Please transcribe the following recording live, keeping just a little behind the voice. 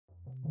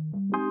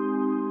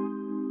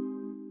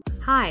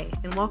Hi,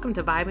 and welcome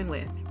to Vibin'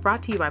 With,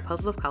 brought to you by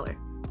Puzzle of Color.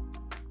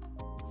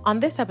 On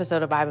this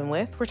episode of Vibin'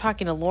 With, we're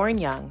talking to Lauren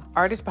Young,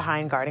 artist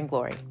behind Garden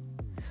Glory.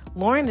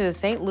 Lauren is a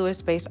St.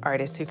 Louis-based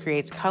artist who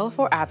creates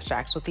colorful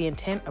abstracts with the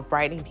intent of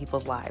brightening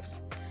people's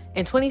lives.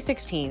 In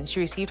 2016, she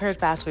received her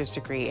bachelor's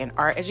degree in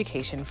art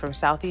education from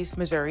Southeast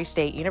Missouri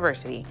State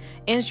University,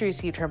 and she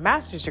received her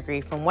master's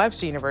degree from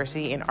Webster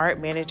University in art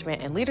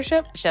management and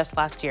leadership just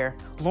last year.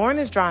 Lauren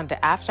is drawn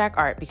to abstract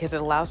art because it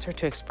allows her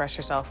to express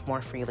herself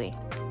more freely.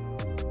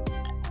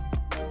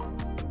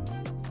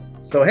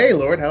 So, hey,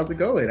 Lauren, how's it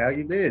going? How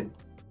you been?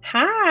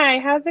 Hi,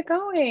 how's it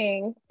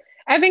going?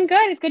 I've been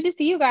good. It's good to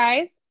see you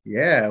guys.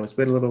 Yeah, it's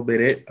been a little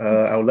bit.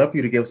 I would love for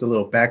you to give us a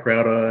little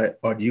background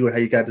on you and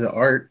how you got to the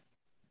art.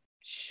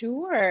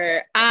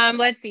 Sure.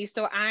 Let's see.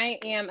 So I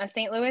am a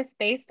St.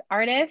 Louis-based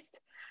artist.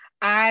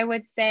 I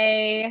would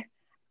say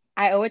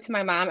I owe it to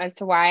my mom as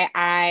to why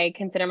I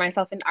consider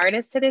myself an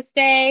artist to this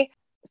day.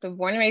 So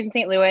born and raised in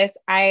St. Louis,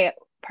 I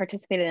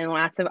participated in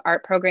lots of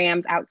art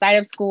programs outside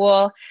of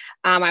school.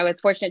 I was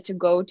fortunate to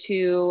go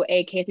to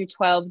a K through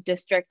 12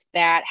 district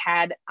that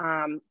had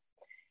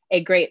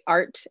a great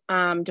art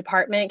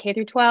department, K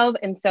through 12.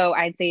 And so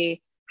I'd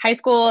say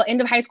end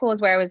of high school is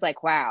where I was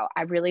like, wow,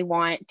 I really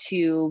want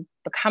to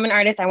become an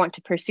artist. I want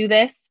to pursue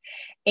this.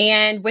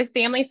 And with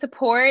family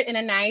support in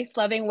a nice,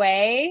 loving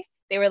way,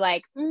 they were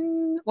like,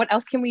 what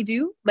else can we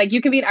do? Like,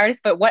 you can be an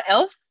artist, but what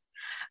else?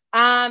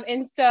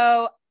 And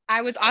so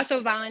I was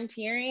also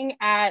volunteering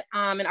at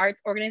an arts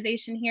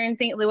organization here in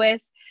St.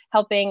 Louis,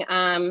 helping.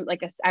 I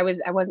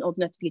wasn't old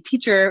enough to be a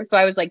teacher, so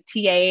I was like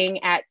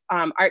TAing at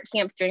art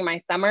camps during my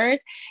summers,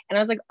 and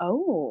I was like,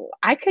 oh,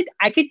 I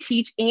could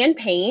teach and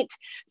paint.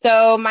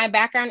 So my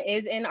background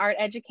is in art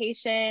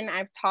education.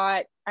 I've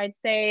taught, I'd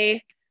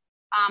say,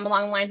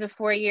 along the lines of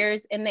 4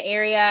 years in the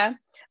area.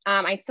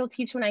 I still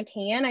teach when I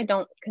can. I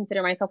don't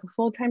consider myself a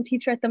full-time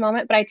teacher at the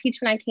moment, but I teach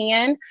when I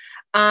can.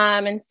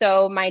 And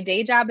so my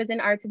day job is in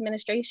arts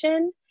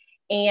administration,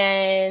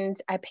 and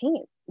I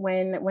paint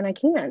when I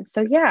can.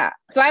 So yeah.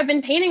 So I've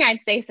been painting, I'd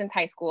say, since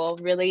high school.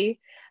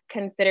 Really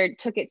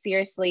took it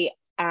seriously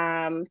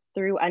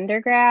through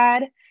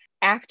undergrad.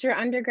 After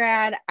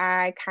undergrad,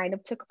 I kind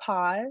of took a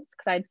pause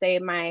because I'd say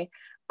my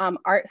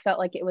art felt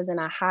like it was in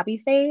a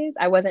hobby phase.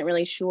 I wasn't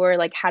really sure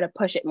like how to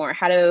push it more,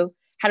 how to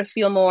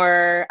feel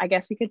more, I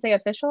guess we could say,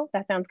 official.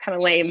 That sounds kind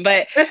of lame,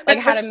 but like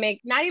how to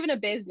make not even a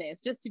business,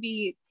 just to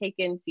be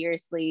taken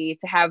seriously,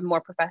 to have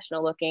more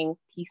professional looking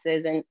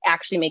pieces and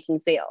actually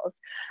making sales.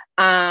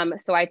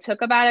 So I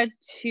took about a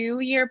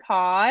 2-year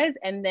pause.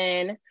 And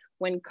then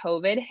when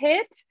COVID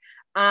hit,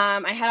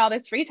 I had all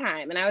this free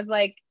time and I was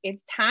like,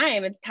 it's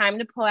time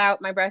to pull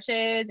out my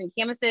brushes and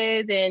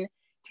canvases and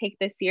take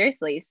this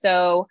seriously.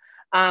 So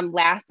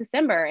last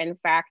December, in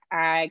fact,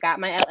 I got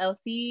my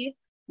LLC,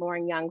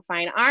 Lauren Young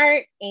Fine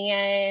Art,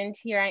 and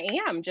here I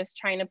am just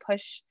trying to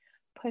push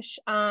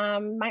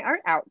my art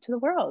out to the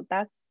world.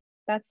 That's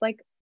like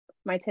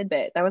my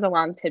tidbit. That was a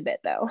long tidbit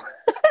though.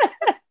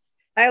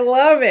 I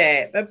love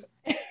it.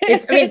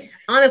 I mean,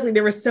 honestly,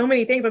 there were so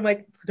many things. I'm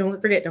like, don't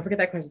forget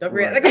that question. Don't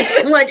forget that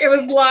question. Like, it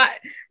was a lot,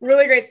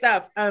 really great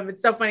stuff.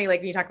 It's so funny,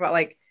 like when you talk about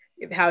like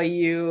how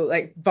you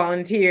like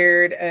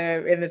volunteered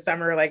in the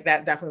summer, like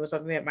that definitely was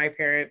something that my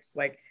parents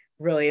like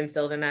really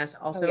instilled in us.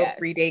 Also,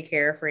 free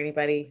daycare for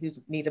anybody who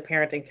needs a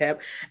parenting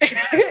tip.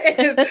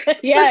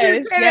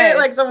 Yes.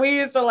 Like, so we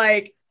used to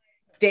like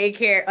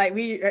daycare, like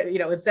we,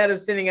 instead of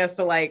sending us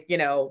to like,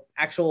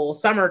 actual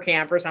summer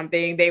camp or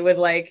something, they would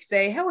like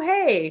say, oh,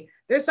 hey,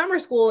 there's summer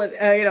school,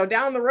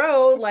 down the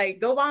road, like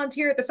go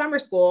volunteer at the summer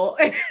school.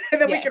 And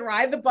then we can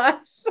ride the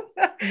bus.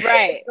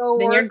 Right.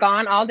 Then you're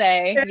gone all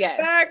day.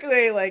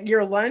 Exactly. Yes. Like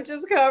your lunch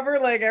is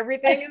covered, like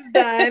everything is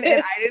done.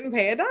 And I didn't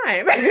pay a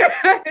dime.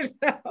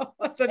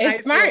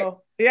 It's smart.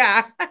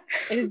 Yeah.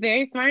 It is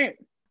very smart.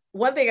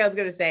 One thing I was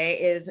going to say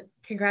is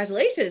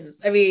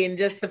congratulations. I mean,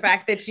 just the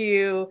fact that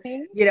you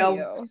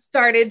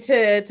started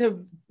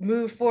to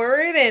move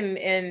forward and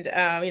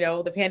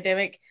the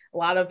pandemic, a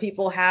lot of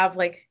people have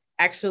like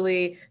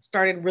actually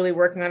started really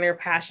working on their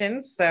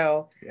passions.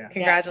 So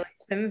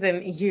congratulations.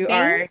 And you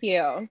are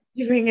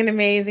doing an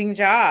amazing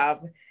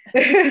job.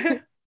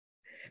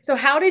 So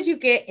how did you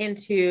get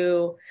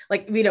into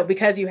like,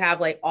 because you have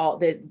like all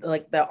the,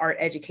 like the art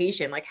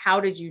education, like how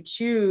did you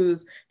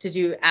choose to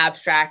do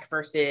abstract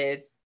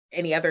versus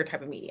any other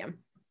type of medium?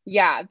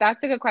 Yeah,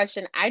 that's a good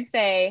question. I'd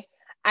say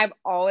I've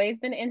always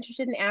been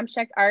interested in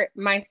abstract art.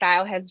 My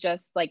style has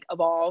just like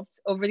evolved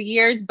over the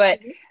years, but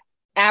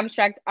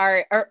abstract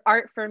art or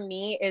art for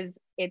me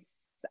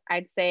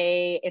I'd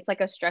say it's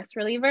like a stress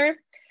reliever.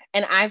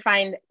 And I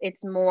find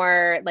it's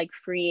more like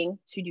freeing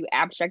to do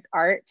abstract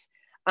art,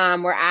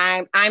 where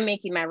I'm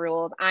making my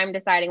rules. I'm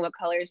deciding what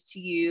colors to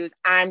use.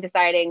 I'm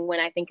deciding when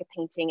I think a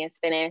painting is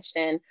finished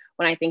and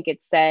when I think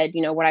it's said,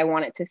 what I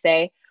want it to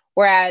say.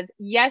 Whereas,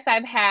 yes,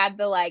 I've had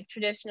the like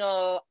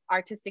traditional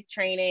artistic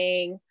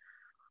training,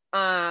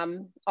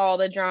 all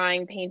the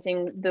drawing,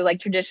 painting, the like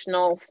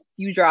traditional,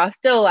 you draw a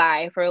still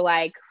life or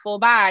like full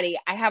body.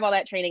 I have all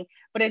that training,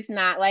 but it's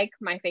not like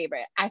my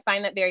favorite. I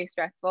find that very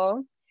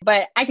stressful,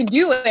 but I can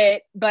do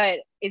it. But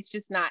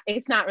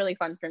it's not really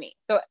fun for me.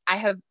 So I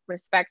have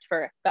respect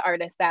for the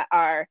artists that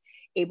are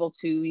able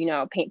to, you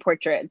know, paint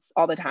portraits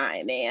all the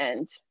time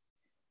and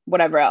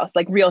whatever else,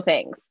 like real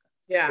things.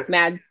 Yeah.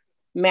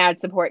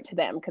 Mad support to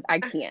them, because I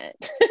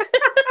can't.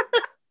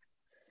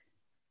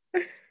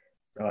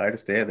 No, I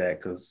understand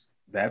that, because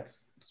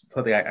that's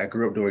something I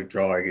grew up doing,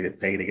 drawing and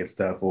painting and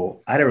stuff.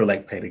 Well, I never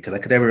liked painting because I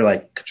could never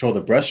like control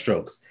the brush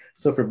strokes.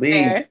 So for me,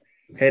 Fair.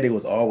 painting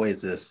was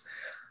always just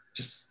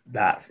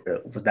not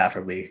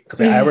for me.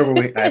 Because I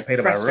remember I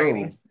painted my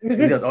room.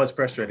 It was always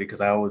frustrating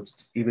because I would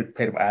even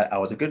paint. I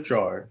was a good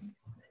drawer,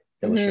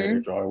 illustrator,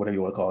 drawer, whatever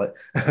you want to call it.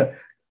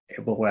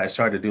 But when I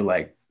started to do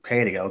like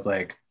painting, I was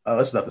like, oh,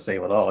 this is not the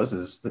same at all. This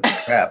is the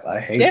crap. I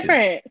hate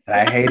Different. this. And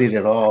I hated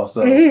it all.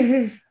 So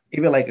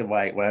even like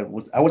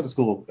when I went to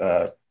school,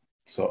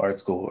 so art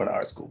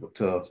school, but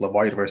to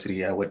Lamar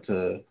University, I went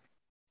to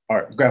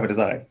graphic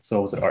design. So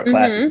it was art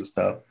classes and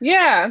stuff.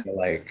 Yeah. And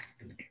like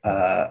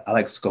I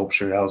like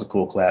sculpture. That was a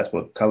cool class,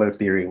 but color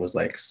theory was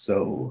like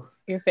so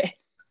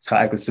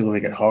time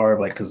consuming and hard,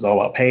 like because it's all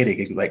about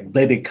painting and like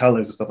blending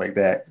colors and stuff like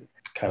that.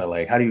 Kind of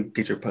like, how do you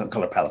get your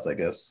color palettes, I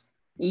guess?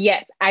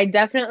 Yes, I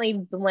definitely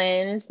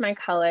blend my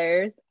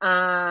colors.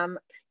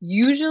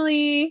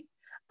 Usually,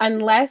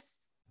 unless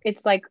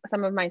it's like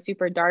some of my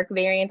super dark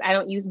variants, I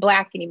don't use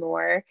black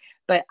anymore,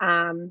 but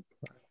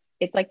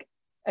it's like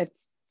a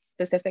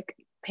specific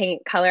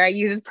paint color I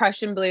use is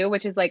Prussian blue,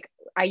 which is like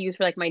I use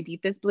for like my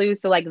deepest blue.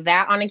 So like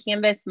that on a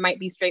canvas might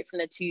be straight from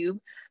the tube,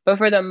 but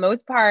for the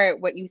most part,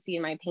 what you see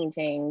in my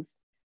paintings,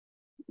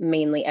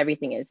 mainly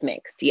everything is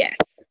mixed. Yes.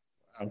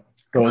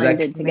 So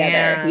blended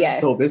together.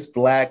 Yes. So this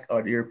black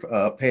on your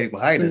painting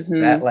behind us,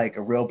 is that like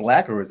a real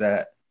black, or is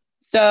that?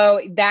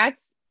 So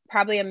that's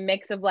probably a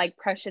mix of like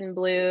Prussian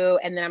blue,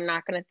 and then I'm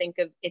not going to think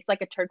of, it's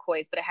like a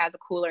turquoise, but it has a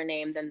cooler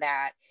name than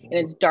that, and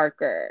it's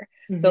darker.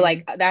 So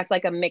like that's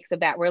like a mix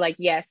of that, where like,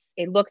 yes,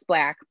 it looks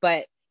black,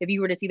 but if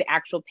you were to see the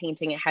actual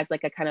painting, it has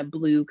like a kind of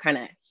blue kind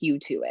of hue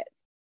to it.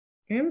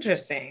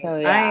 Interesting. So,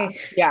 yeah.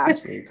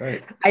 That's really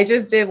great. I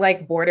just did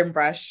like board and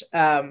brush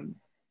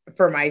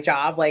for my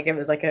job. Like it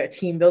was like a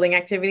team building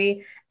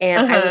activity.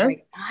 And I was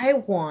like, I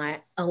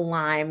want a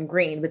lime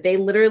green, but they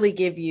literally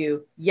give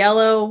you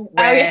yellow,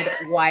 red,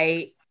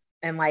 white,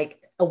 and like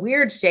a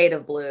weird shade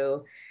of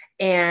blue.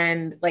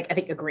 And like, I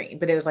think a green,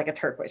 but it was like a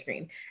turquoise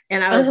green.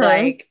 And I was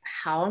like,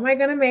 how am I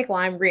going to make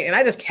lime green? And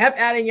I just kept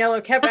adding yellow.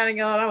 And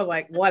I was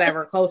like,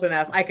 whatever, close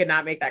enough. I could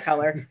not make that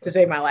color to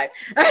save my life.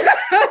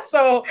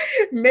 So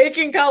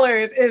making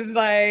colors is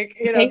like,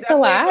 you know, takes a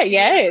lot.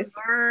 Yes.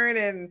 Learn.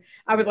 And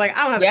I was like,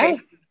 I don't have to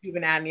paint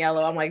even adding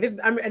yellow. I'm like,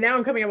 now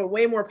I'm coming up with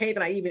way more paint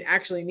than I even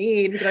actually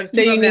need, because I'm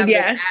still having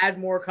to add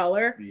more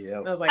color. Yeah.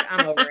 I was like,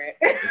 I'm over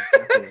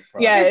it.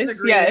 Yes.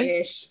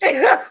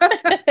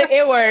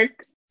 It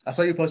works. I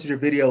saw you posted your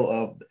video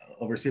of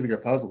receiving your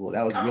puzzle.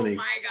 That was really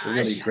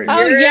great.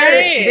 Oh,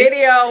 yeah.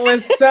 Video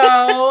was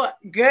so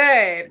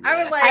good.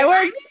 I was like,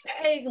 I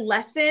need a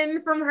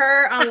lesson from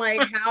her on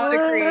like how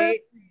to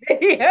create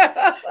video.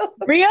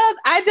 Reels,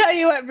 I tell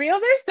you what,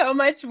 reels are so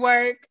much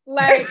work.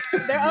 Like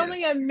they're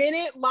only a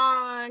minute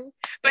long,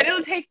 but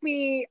it'll take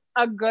me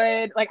a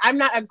good, like I'm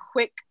not a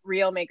quick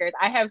reel maker.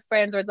 I have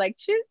friends where it's like,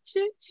 shoot,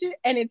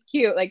 and it's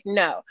cute. Like,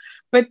 no,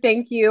 but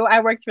thank you. I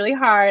worked really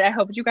hard. I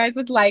hope you guys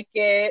would like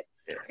it.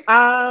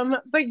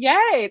 But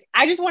yes,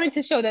 I just wanted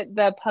to show that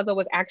the puzzle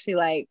was actually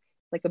like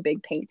a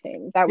big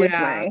painting. That was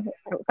I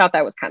thought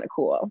that was kind of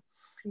cool.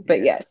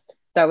 But yes,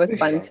 that was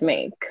fun to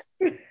make.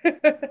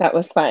 That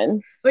was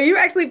fun. So you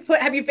actually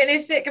have you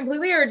finished it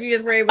completely, or did you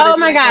just were able to? Oh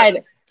my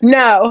God,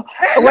 no.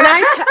 When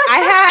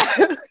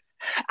I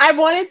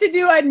wanted to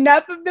do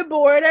enough of the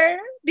border,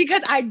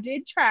 because I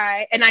did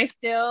try, and I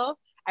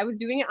was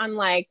doing it on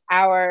like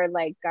our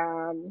like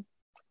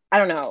I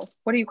don't know,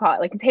 what do you call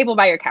it? Like a table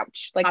by your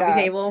couch, like coffee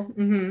table.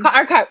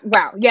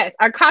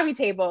 Our coffee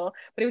table,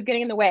 but it was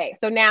getting in the way.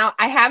 So now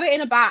I have it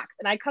in a box,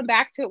 and I come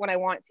back to it when I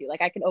want to.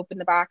 Like I can open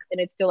the box, and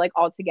it's still like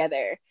all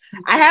together.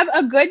 I have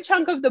a good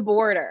chunk of the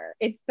border.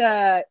 It's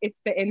the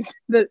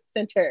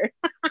center,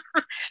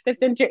 the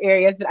center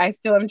areas that I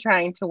still am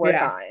trying to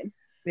work on.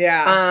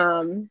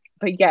 Yeah.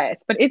 But yes,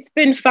 but it's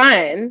been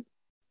fun.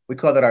 We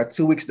call that our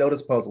 2 weeks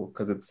notice puzzle,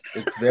 because it's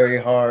very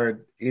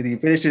hard. Either you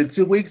finish it in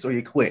 2 weeks or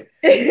you quit.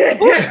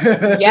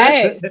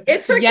 Yes.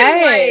 It took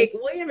him, like,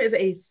 William is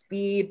a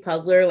speed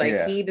puzzler.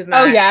 Like he does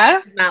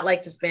not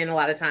like to spend a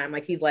lot of time.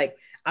 Like he's like,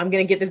 I'm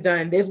gonna get this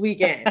done this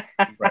weekend.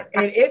 Right.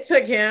 And it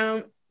took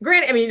him,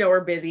 granted, I mean, you know,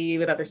 we're busy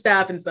with other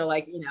stuff, and so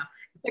like, you know,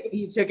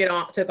 he took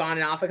on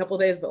and off a couple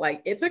of days, but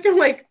like it took him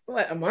like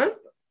what, a month?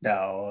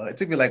 No, it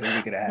took me like a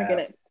week and a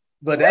half.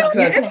 But that's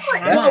because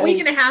a week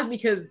and a half,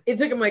 because it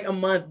took him like a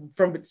month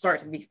from start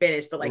to be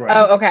finished. But like,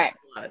 oh, okay.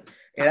 And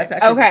that's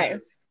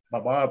actually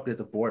my mom did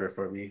the border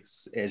for me,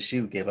 and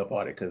she gave up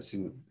on it because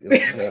it was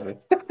whatever.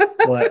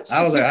 But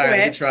I was like, all right,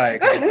 let me try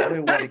it. I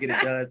didn't want to get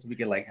it done so we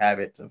can like have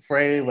it to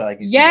frame. Like,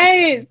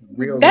 yes,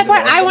 that's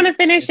why I want to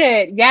finish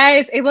it.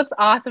 Yes, it looks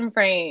awesome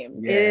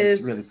framed. Yeah,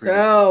 it's really pretty.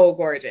 So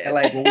gorgeous. And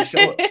like when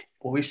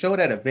we show it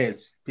at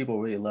events,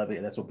 people really love it,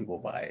 and that's when people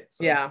buy it.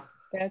 So. Yeah.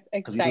 That's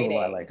because we do a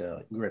lot, like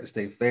we were at the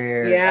state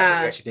fair.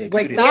 Yeah,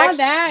 like saw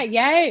that.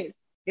 Yes.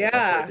 Yeah,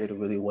 that's did it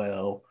really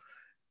well.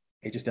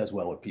 It just does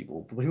well with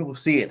people. When people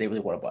see it, they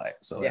really want to buy it.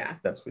 So yeah,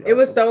 that's it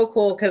was so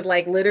cool because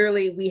like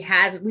literally we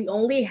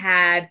only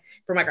had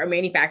from like our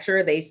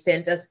manufacturer, they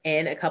sent us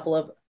in a couple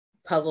of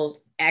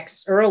puzzles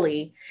X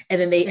early,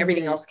 and then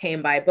everything else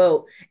came by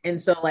boat.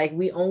 And so like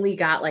we only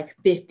got like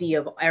 50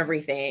 of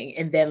everything,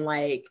 and then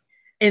like.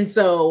 And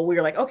so we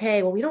were like,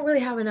 okay, well, we don't really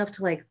have enough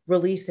to like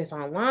release this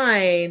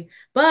online,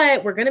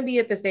 but we're going to be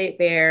at the state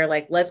fair.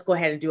 Like, let's go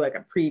ahead and do like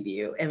a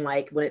preview. And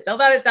like, when it sells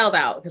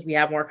out because we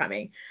have more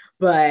coming.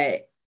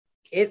 But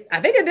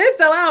I think it did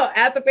sell out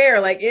at the fair.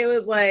 Like, it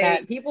was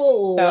like,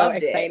 people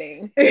loved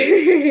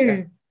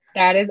it.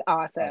 That is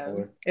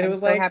awesome. And it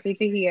was so like happy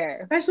to hear.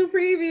 Special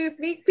preview,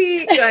 sneak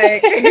peek.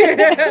 Like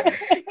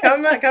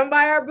come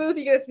by our booth,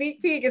 you get a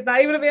sneak peek. It's not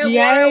even available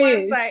on our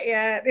website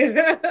yet.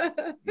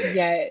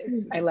 Yes,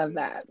 I love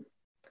that.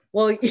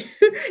 Well,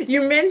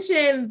 you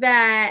mentioned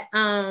that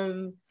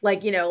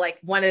like, you know, like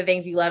one of the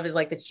things you love is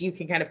like that you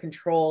can kind of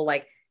control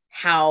like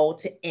how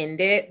to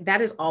end it.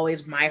 That is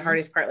always my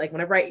hardest part. Like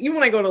whenever even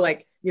when I go to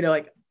like, you know,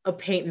 like a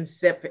paint and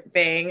sip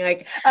thing,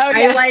 like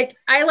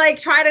I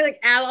try to like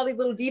add all these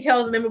little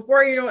details, and then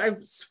before you know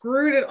I've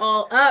screwed it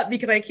all up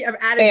because I've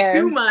added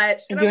too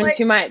much. And I'm doing like,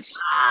 too much.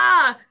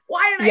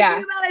 Why did I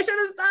do that? I should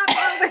have stopped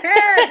on the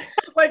head.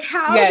 Like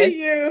how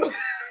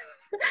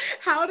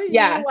do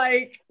you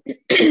like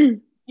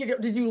you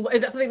know,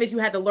 is that something that you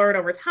had to learn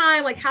over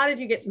time? Like how did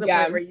you get to the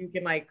point where you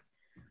can like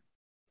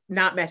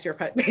not mess your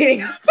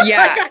painting up like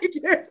I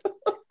do?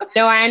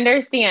 No, I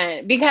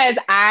understand because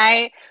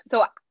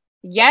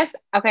yes.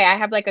 Okay. I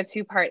have like a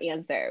 2-part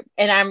answer,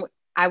 and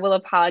I will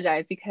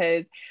apologize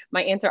because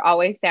my answer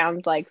always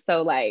sounds like,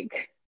 so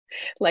like,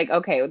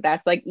 okay,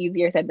 that's like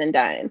easier said than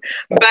done,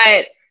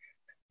 but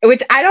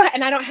which I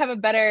don't have a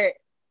better,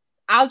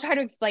 I'll try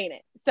to explain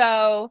it.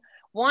 So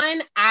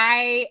one,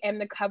 I am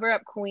the cover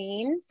up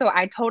queen. So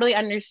I totally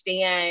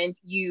understand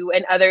you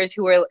and others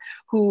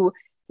who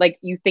like,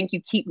 you think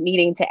you keep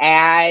needing to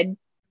add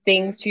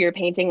things to your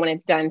painting when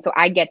it's done. So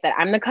I get that.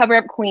 I'm the cover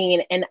up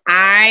queen, and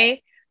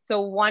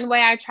so one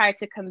way I try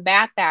to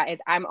combat that is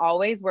I'm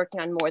always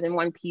working on more than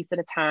one piece at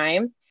a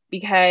time,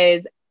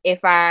 because if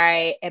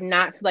I am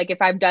not like,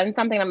 if I've done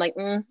something, I'm like,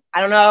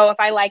 I don't know if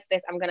I like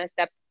this, I'm going to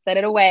set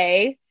it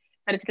away,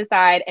 set it to the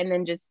side. And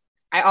then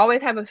I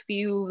always have a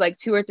few, like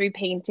 2 or 3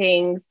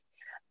 paintings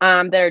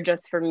that are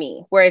just for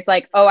me, where it's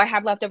like, oh, I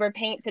have leftover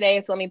paint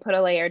today, so let me put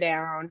a layer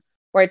down.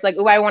 Or it's like,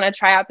 oh, I want to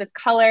try out this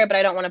color, but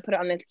I don't want to put it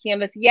on this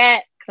canvas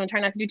yet because I'm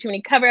trying not to do too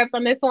many cover-ups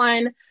on this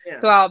one. Yeah.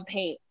 So I'll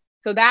paint.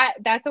 So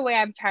that's a way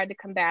I've tried to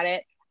combat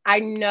it. I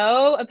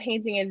know a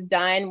painting is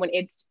done when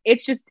it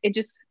just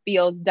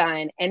feels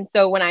done. And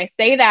so when I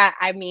say that,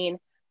 I mean,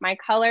 my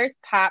colors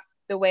pop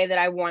the way that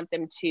I want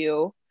them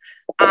to.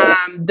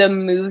 The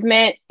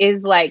movement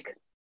is like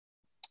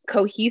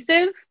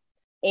cohesive.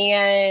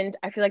 And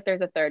I feel like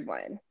there's a third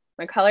one.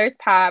 My colors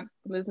pop,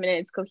 movement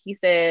is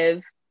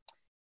cohesive.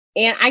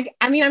 And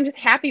I mean, I'm just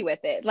happy with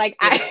it. Like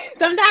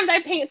sometimes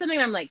I paint something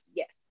and I'm like,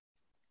 yes.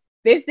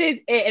 This is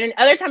it. And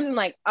other times I'm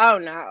like, oh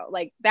no,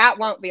 like that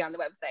won't be on the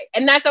website.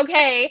 And that's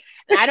okay.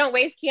 And I don't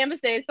waste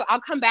canvases, so I'll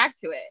come back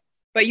to it.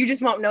 But you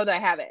just won't know that I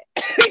have it.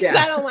 Because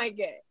I don't like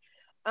it.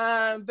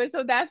 But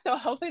so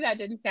hopefully that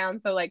didn't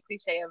sound so like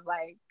cliche of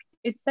like,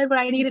 it said what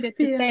I needed it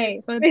to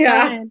say. So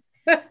it's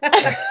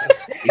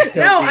fine.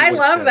 No, I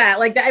love that.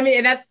 Like that, I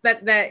mean, and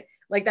that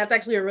like that's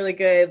actually a really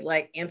good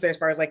like answer as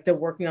far as like the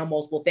working on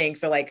multiple things.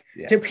 So like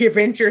to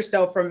prevent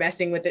yourself from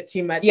messing with it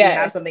too much, you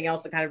have something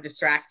else to kind of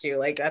distract you.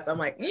 Like I'm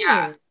like,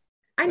 I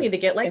need to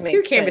get like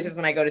 2 canvases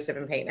when I go to Sip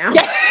and Paint now.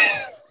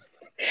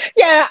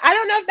 Yeah, I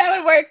don't know if that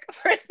would work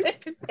for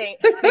Sip and Paint.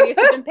 Maybe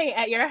Sip and Paint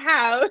at your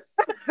house.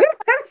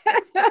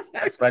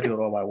 That's what I do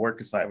with all my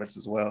work assignments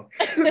as well.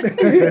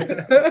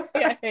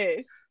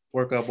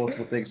 Work on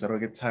multiple things so I don't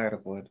get tired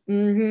of one.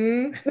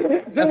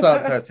 Mm-hmm. That's what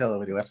I'm trying to tell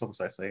everybody. That's what I'm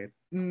trying to say.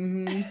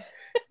 Mm-hmm.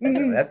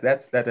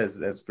 That's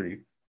pretty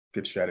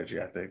good strategy,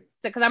 I think.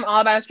 So, because I'm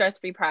all about a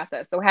stress-free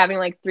process. So having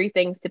like 3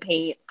 things to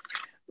paint,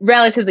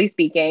 relatively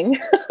speaking.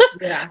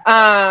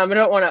 I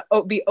don't want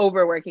to be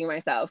overworking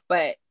myself,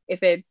 but if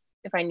I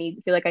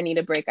feel like I need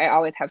a break, I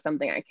always have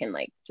something I can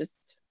like just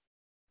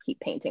keep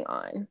painting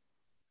on.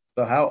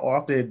 So how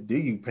often do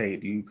you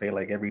paint? Do you paint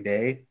like every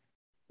day?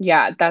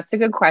 Yeah, that's a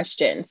good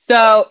question.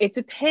 So it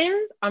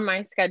depends on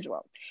my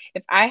schedule.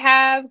 If I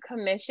have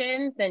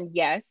commissions, then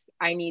yes,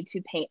 I need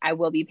to paint. I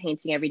will be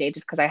painting every day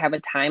just because I have a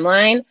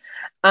timeline.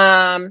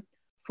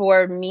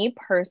 For me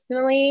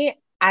personally,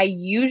 I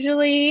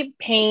usually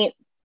paint.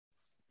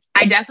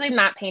 I definitely am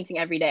not painting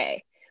every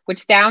day,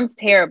 which sounds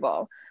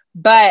terrible.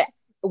 But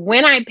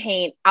when I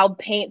paint, I'll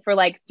paint for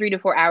like 3 to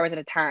 4 hours at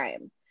a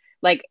time.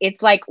 Like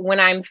it's like when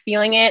I'm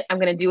feeling it, I'm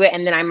going to do it.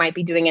 And then I might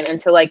be doing it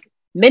until like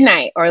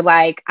midnight, or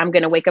like I'm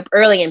going to wake up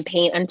early and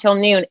paint until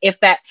noon.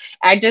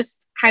 I just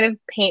kind of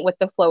paint with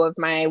the flow of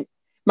my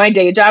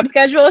day job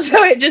schedule.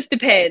 So it just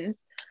depends.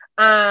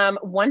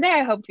 One day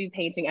I hope to be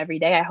painting every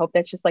day. I hope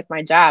that's just like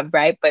my job,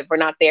 right? But we're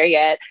not there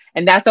yet,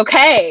 and that's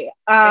okay.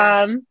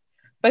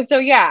 But so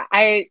yeah,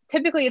 I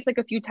typically it's like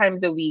a few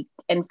times a week,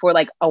 and for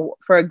like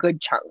for a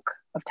good chunk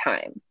of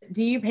time.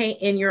 Do you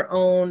paint in your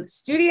own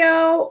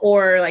studio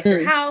or like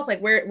your house?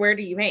 Like where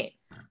do you paint?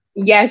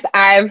 Yes,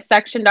 I've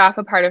sectioned off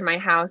a part of my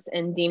house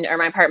and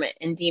my apartment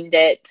and deemed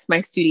it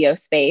my studio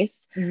space.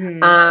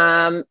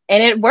 And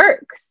it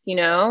works,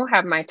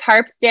 have my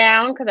tarps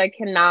down because I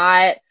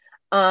cannot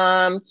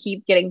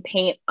keep getting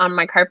paint on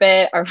my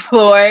carpet or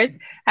floors.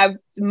 I have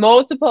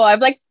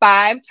like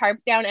 5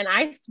 tarps down, and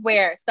I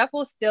swear stuff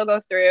will still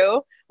go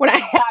through when I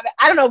have it.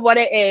 I don't know what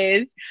it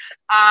is.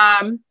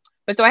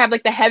 But so I have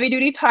like the heavy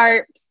duty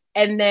tarps,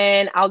 and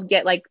then I'll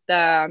get like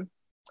the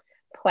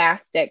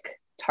plastic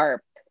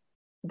tarp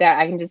that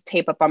I can just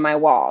tape up on my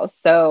walls.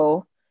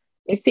 So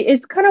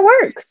it's kind of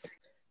works.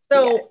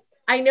 So yes.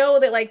 I know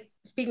that, like,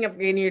 speaking of,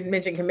 when you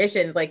mentioned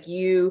commissions, like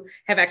you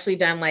have actually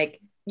done like,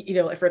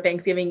 for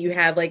Thanksgiving, you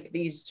had like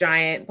these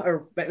giant,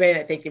 or maybe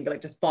not Thanksgiving, but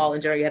like just fall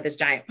in general, you had this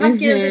giant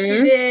pumpkin that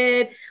you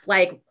did.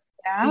 Like,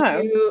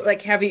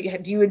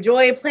 do you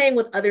enjoy playing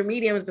with other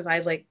mediums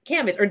besides like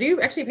canvas, or do you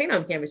actually paint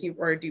on canvas,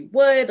 or do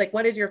wood? Like,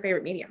 what is your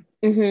favorite medium?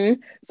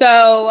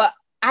 So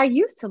I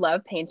used to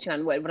love painting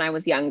on wood when I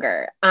was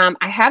younger. I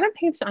haven't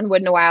painted on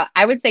wood in a while.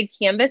 I would say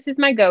canvas is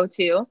my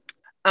go-to.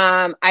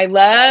 I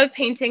love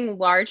painting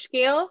large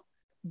scale,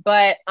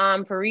 but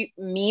for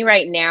me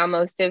right now,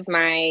 most of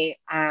my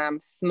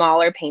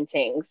smaller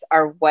paintings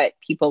are what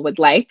people would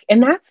like,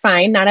 and that's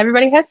fine. Not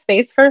everybody has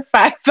space for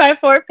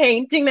 5x4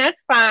 painting. That's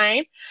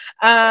fine.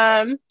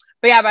 But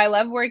I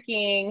love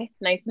working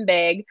nice and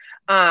big.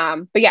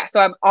 But yeah, so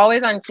I'm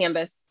always on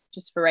canvas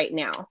just for right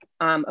now.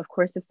 Of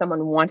course, if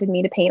someone wanted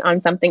me to paint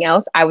on something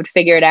else, I would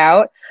figure it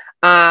out.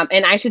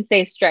 And I should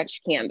say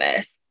stretch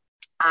canvas,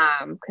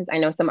 because I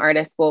know some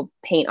artists will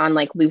paint on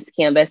like loose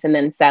canvas and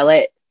then sell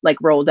it like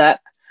rolled up.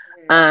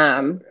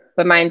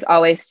 But mine's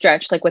always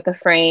stretched, like with a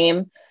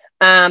frame.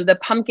 The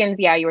pumpkins,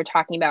 you were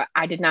talking about,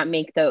 I did not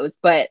make those,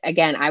 but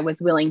again, I was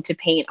willing to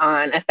paint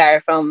on a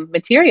styrofoam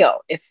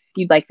material if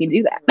you'd like me to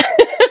do that.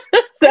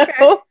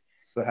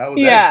 So how was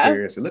that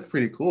experience? It looked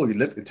pretty cool.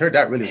 It turned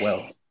out really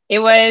well. It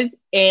was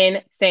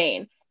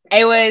insane.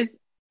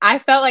 I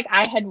felt like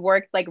I had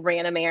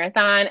ran a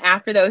marathon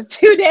after those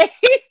 2 days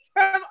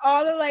from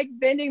all the like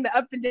bending the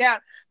up and down,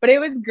 but it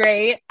was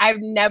great. I've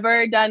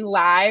never done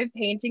live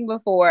painting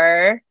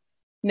before,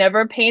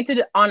 never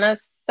painted on a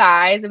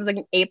size. It was like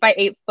an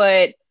 8x8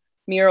 foot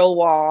mural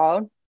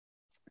wall,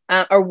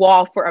 or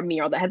wall for a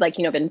mural that had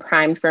been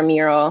primed for a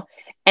mural.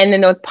 And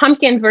then those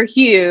pumpkins were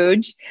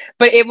huge,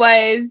 but it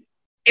was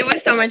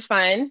so much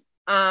fun.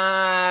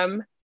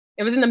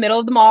 It was in the middle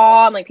of the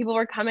mall, and like people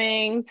were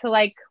coming to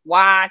like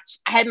watch.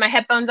 I had my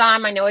headphones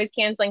on, my noise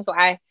canceling, so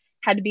I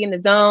had to be in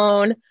the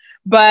zone,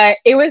 but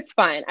it was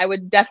fun. I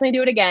would definitely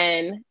do it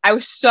again. I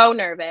was so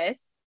nervous,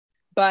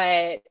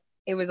 but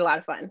it was a lot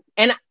of fun.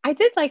 And I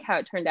did like how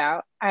it turned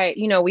out.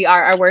 We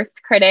are our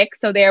worst critics,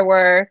 so there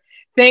were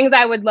things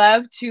I would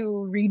love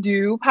to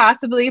redo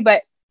possibly,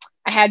 but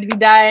I had to be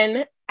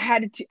done. I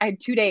had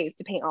 2 days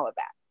to paint all of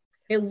that.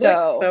 It looks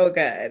so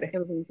good. It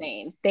was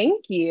insane.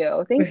 Thank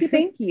you.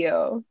 Thank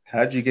you. How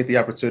did you get the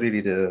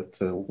opportunity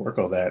to work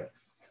on that?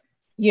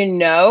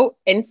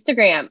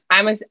 Instagram.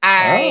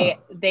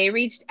 They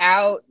reached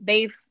out.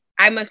 I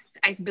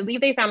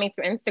believe they found me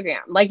through Instagram,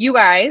 like you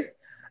guys.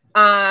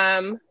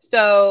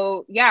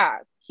 So yeah,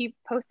 keep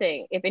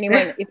posting. If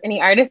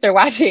any artists are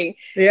watching,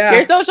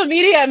 your social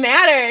media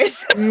matters.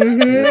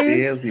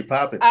 DMs be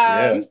popping.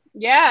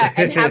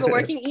 And have a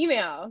working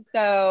email.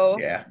 So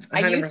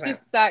I 100%. used to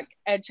suck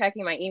at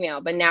checking my email,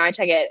 but now I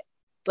check it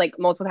like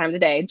multiple times a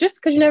day, just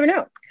because you never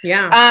know.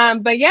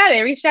 But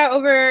they reached out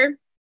over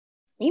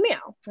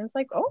email. I was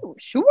like, oh,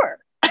 sure.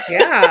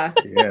 Yeah.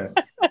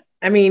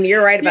 I mean,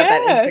 you're right about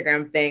that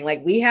Instagram thing.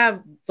 Like, we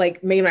have,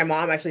 like, me and my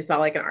mom actually saw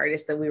like an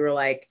artist that we were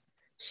like,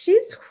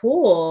 she's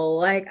cool.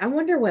 Like, I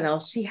wonder what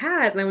else she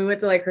has. And then we went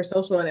to like her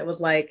social, and it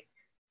was like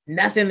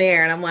nothing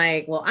there. And I'm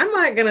like, well, I'm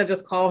not gonna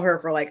just call her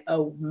for like,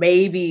 oh,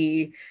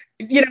 maybe,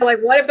 like,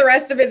 what if the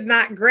rest of it's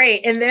not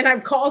great? And then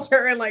I've called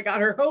her and like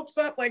got her hopes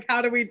up. Like,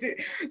 how do we do?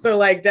 So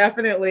like,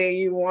 definitely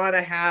you want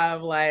to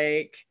have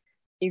like,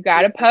 you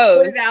got to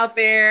post it out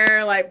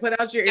there, like put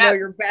out your,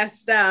 your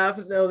best stuff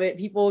so that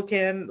people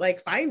can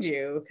like find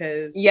you.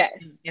 Cause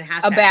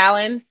a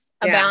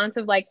balance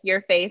of like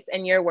your face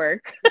and your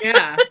work.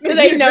 Yeah. So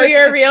they know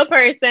you're a real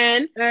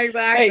person.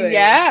 Exactly.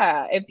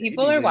 But if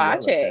people are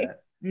watching.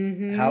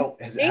 How's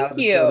it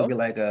feel to be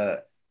like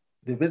the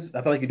business?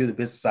 I feel like you do the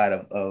business side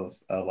of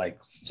like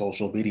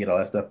social media and all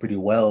that stuff pretty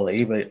well.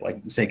 Even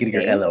like say getting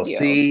your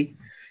LLC,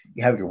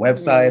 you have your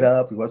website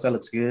up. Your website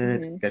looks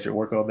good. You got your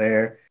work on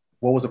there.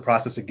 What was the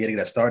process of getting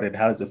that started?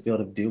 How does it feel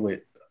to do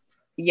it?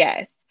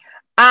 Yes.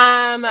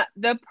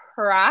 The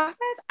process,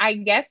 I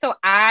guess. So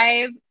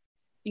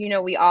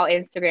we all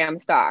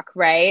Instagram stalk,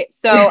 right?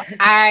 So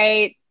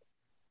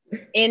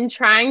in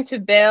trying to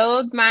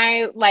build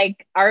my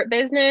like art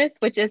business,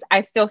 which is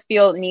I still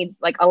feel needs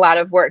like a lot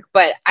of work,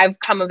 but I've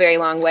come a very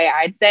long way,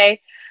 I'd say.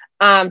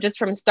 just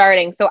from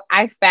starting. So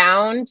I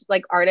found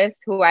like artists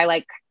who I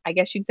like, I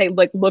guess you'd say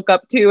like look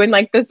up to in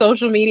like the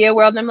social media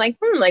world. And I'm like,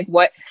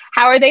 like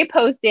how are they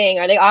posting?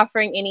 Are they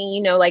offering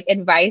any, like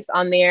advice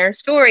on their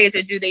stories,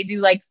 or do they do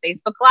like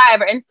Facebook Live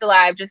or Insta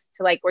Live just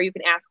to like where you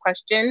can ask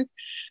questions?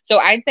 So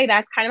I'd say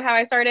that's kind of how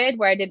I started,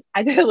 where I did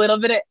a little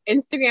bit of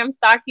Instagram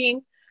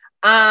stalking.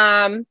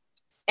 And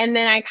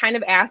then I kind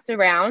of asked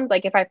around,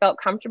 like if I felt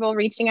comfortable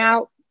reaching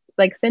out,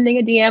 like sending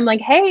a DM,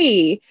 like,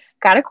 hey,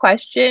 got a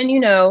question,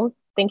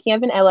 thinking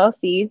of an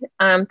LLC,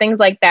 things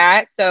like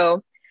that.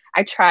 So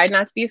I tried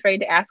not to be afraid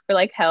to ask for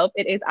like help.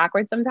 It is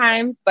awkward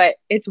sometimes, but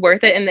it's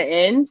worth it in the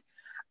end.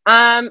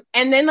 And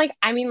then like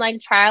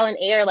trial and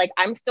error, like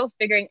I'm still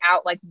figuring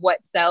out like what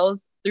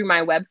sells through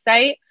my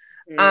website.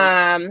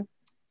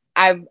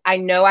 I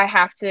know I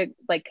have to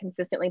like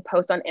consistently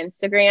post on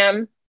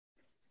Instagram,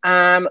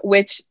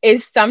 which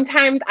is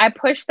sometimes I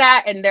push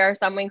that, and there are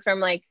some weeks where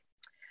I'm like,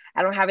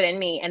 I don't have it in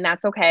me, and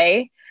that's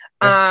okay.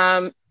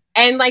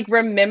 And like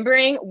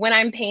remembering when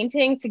I'm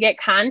painting to get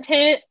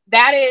content,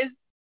 that is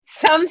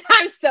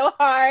sometimes so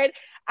hard.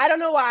 I don't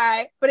know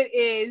why, but it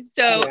is.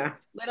 So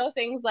little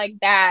things like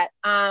that.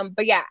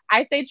 But yeah,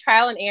 I'd say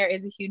trial and error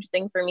is a huge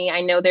thing for me.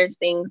 I know there's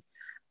things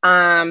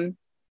in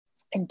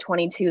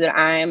 22 that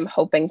I'm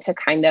hoping to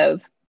kind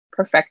of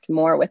perfect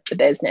more with the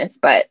business,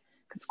 but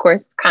of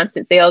course,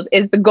 constant sales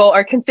is the goal,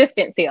 or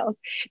consistent sales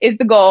is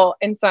the goal.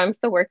 And so I'm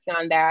still working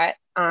on that.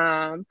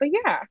 But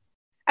yeah,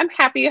 I'm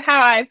happy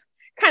how I've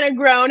kind of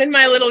grown in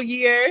my little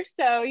year.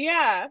 So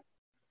yeah.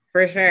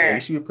 For sure. Yeah,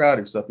 you should be proud of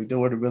yourself. You're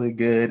doing really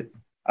good.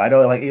 I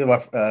know, like, even my,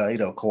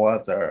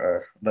 Kwanzaa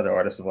or another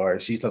artist of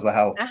ours, she talks about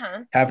how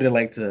having to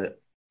like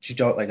she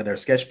draw like in her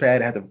sketch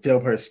pad, have to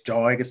film her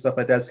drawing and stuff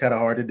like that. It's kind of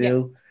hard to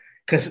do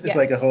because it's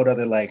like a whole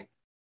other like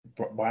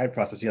mind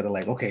process. You have to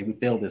like, okay, we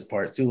filmed this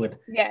part too, and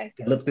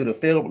look through the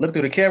film, look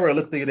through the camera,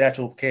 look through the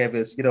actual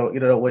canvas.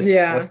 What's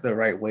the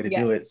right way to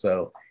do it.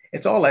 So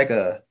it's all like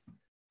a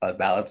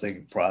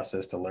balancing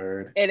process to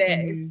learn. It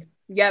is.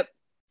 Yep.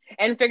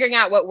 And figuring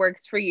out what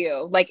works for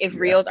you. Like if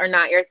reels are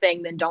not your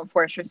thing, then don't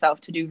force yourself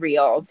to do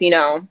reels,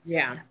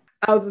 Yeah.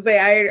 I was gonna say,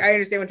 I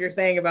understand what you're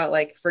saying about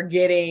like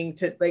forgetting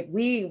to like,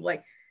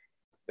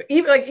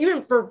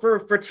 even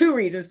for two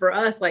reasons. For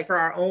us, like for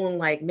our own,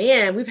 like,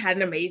 man, we've had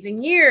an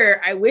amazing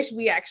year. I wish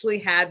we actually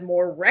had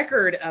more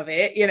record of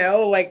it,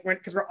 like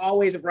because we're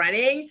always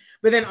running.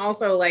 But then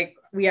also like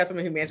we have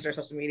someone who manages our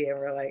social media, and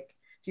we're like,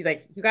 she's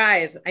like, you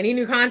guys, I need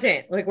new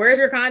content. Like, where's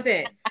your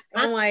content?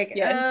 And I'm like,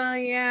 oh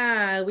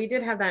yeah, we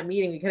did have that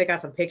meeting. We could have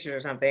got some pictures or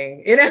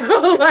something,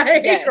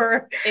 like,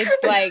 or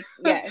it's like,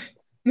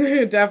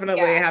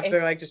 definitely have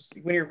to like, just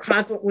when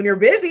you're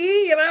busy,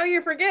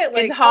 you forget.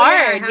 Like, it's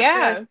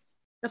hard.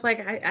 It's like,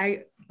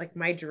 I like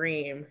my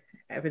dream.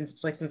 I've been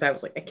like, since I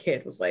was like a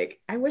kid, was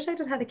like, I wish I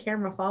just had a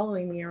camera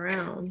following me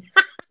around.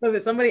 So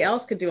that somebody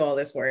else could do all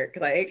this work,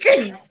 like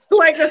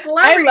like the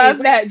celebrities. I love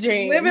that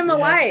dream. Living the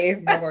life.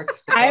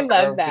 I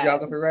love that.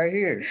 Videographer right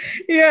here.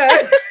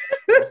 Yeah.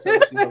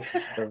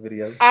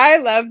 I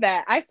love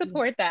that. I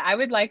support that. I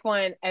would like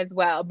one as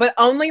well, but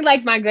only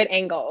like my good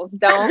angles.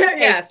 Don't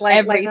take like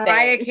everything. Like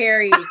Mariah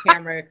Carey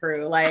camera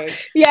crew, like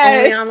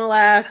only on the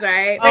left,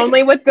 right?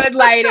 Only with good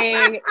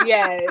lighting.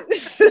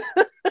 Yes.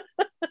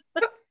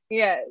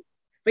 Yes.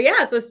 But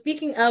yeah, so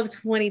speaking of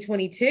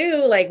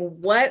 2022, like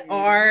what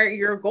are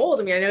your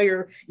goals? I mean, I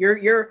know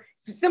you're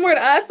similar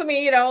to us. I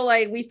mean,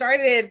 like we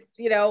started,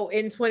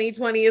 in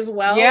 2020 as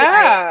well.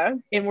 Yeah.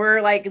 And we're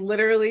like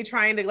literally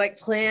trying to like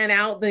plan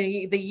out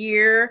the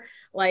year.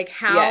 Like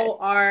how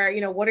are,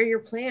 what are your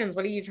plans?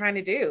 What are you trying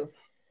to do?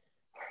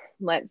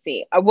 Let's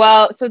see.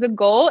 Well, so the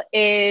goal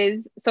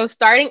is,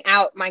 starting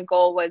out, my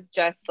goal was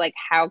just like,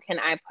 how can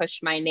I push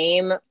my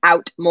name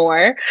out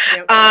more?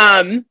 Yep.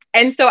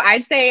 And so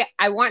I'd say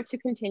I want to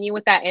continue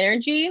with that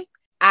energy.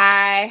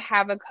 I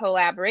have a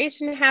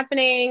collaboration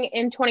happening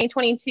in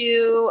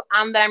 2022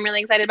 that I'm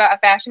really excited about, a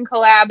fashion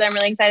collab that I'm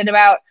really excited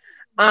about.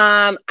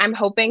 I'm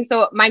hoping,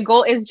 so my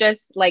goal is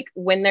just like,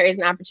 when there is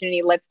an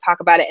opportunity, let's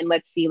talk about it and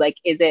let's see, like,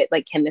 is it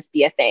like, can this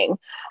be a thing?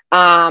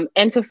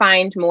 And to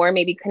find more,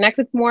 maybe connect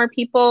with more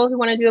people who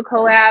want to do a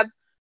collab.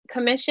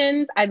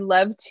 Commissions, I'd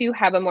love to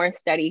have a more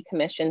steady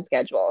commission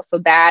schedule. So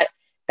that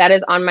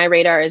is on my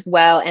radar as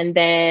well. And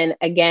then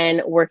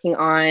again, working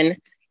on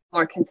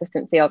more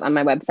consistent sales on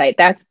my website.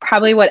 That's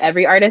probably what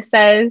every artist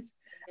says.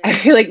 I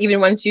feel like even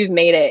once you've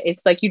made it,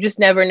 it's like, you just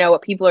never know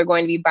what people are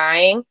going to be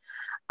buying.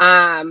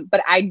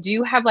 But I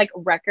do have like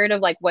record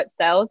of like what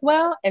sells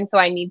well. And so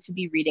I need to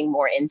be reading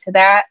more into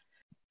that.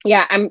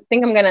 Yeah, I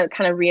think I'm going to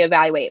kind of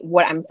reevaluate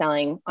what I'm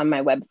selling on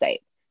my website.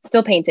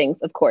 Still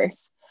paintings, of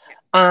course.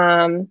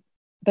 But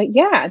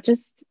yeah,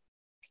 just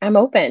I'm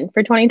open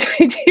for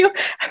 2022.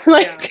 I'm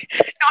like, I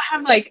don't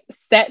have like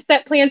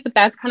set plans, but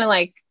that's kind of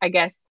like, I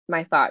guess,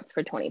 my thoughts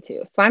for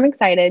 22. So I'm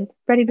excited,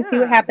 ready to see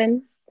what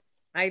happens.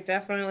 I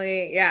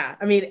definitely, yeah.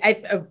 I mean,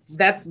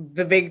 that's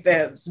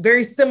the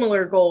very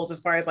similar goals as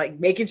far as like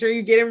making sure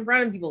you get in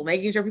front of people,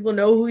 making sure people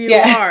know who you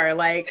are.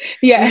 Like,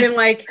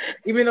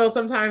 even though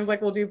sometimes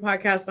like we'll do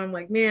podcasts, I'm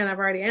like, man, I've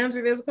already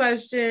answered this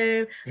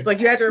question. It's like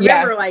you have to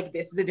remember, like,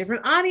 this is a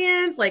different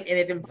audience, like, and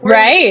it's important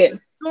to get your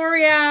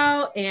story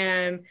out,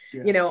 and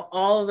you know,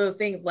 all of those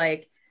things,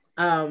 like,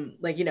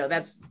 you know,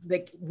 that's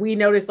like we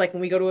notice, like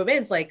when we go to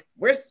events, like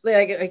we're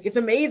like it's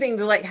amazing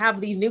to like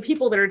have these new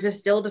people that are just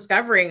still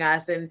discovering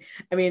us. And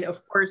I mean,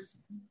 of course,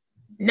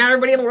 not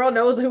everybody in the world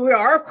knows who we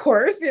are, of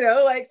course, you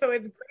know, like, so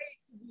it's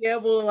great to be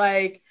able to,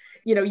 like,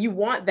 you know, you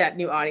want that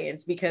new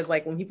audience, because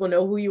like when people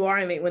know who you are,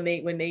 and when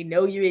they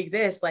know you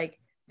exist, like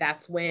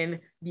that's when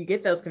you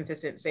get those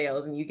consistent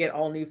sales and you get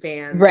all new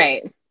fans,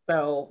 right?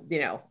 So, you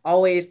know,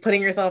 always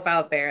putting yourself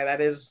out there, that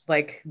is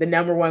like the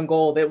number one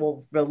goal that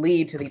will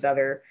lead to these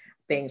other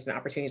things and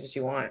opportunities that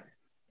you want.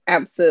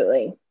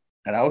 Absolutely.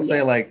 And I would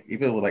say, like,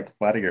 even with like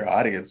finding your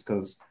audience,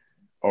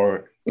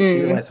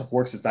 even like some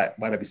works is might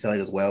not be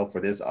selling as well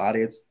for this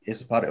audience,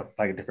 it's probably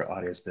finding a different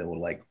audience that will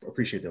like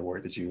appreciate the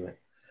work that you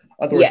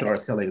other works that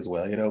aren't selling as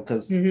well, you know,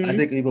 because I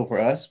think even for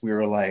us, we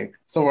were like,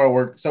 some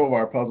of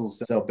our puzzles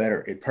sell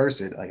better in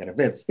person, like at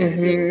events, than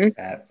they do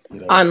at, you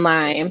know,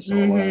 online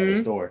in the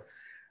store.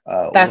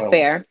 That's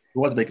fair. We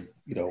want to make,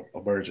 you know,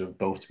 a merge of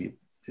both to be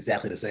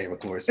exactly the same, of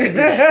course. But, right.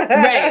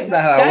 That's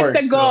not how it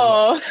works. The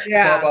goal. So,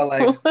 it's all about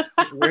like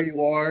where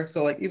you are.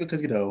 So like, even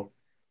because, you know,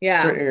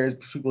 certain areas,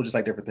 people just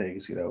like different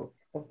things, you know.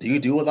 Do you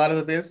do a lot of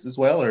events as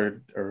well,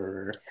 or?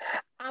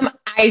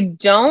 I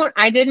don't.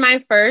 I did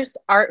my first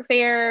art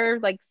fair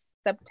like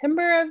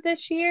September of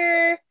this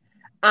year.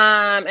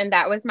 And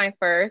that was my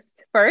first.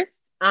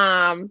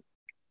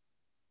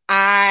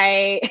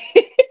 I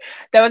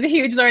that was a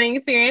huge learning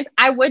experience.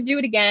 I would do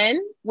it again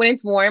when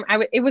it's warm.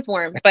 It was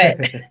warm, but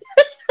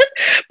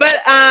but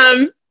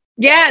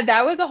yeah,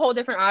 that was a whole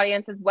different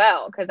audience as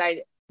well, because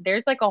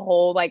there's like a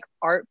whole like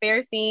art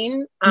fair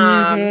scene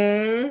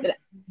that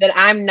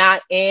I'm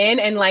not in,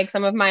 and like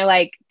some of my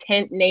like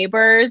tent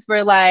neighbors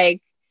were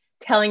like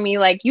telling me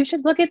like, you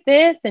should look at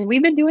this, and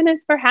we've been doing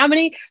this for how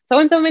many so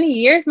and so many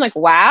years. I'm like,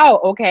 wow,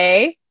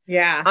 okay.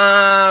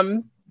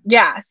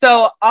 Yeah,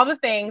 so all the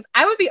things,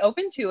 I would be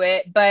open to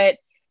it, but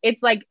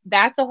it's like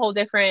that's a whole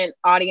different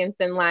audience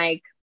than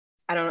like,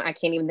 I don't know, I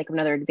can't even think of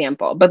another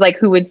example, but like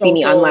who would see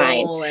me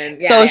online?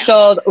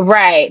 Social,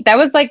 right. That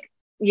was like,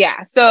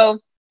 so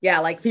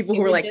like people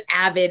who are like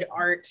avid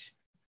art,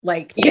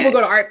 like people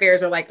go to art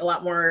fairs are like a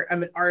lot more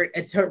art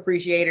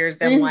appreciators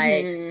than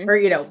like, or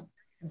you know,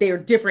 they're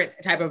different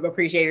type of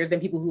appreciators than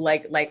people who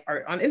like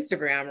art on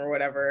Instagram or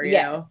whatever, you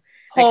know.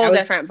 Whole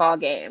different ball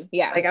game.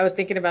 Yeah. Like I was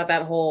thinking about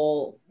that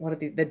whole, what are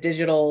these, the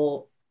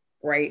digital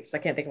rights? I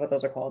can't think of what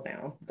those are called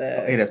now.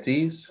 The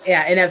NFTs.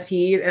 Yeah,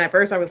 NFTs. And at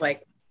first I was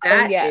like,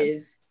 that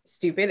is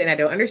stupid and I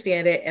don't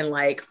understand it, and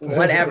like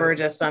whatever,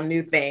 just some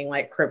new thing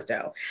like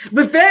crypto.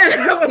 But then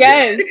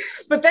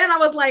I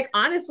was like,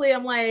 honestly,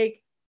 I'm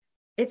like,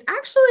 it's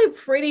actually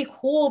pretty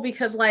cool,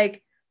 because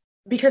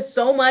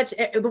so much,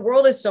 the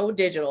world is so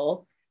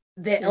digital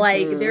that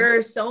like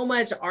there's so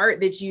much art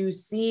that you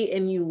see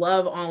and you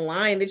love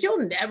online that you'll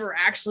never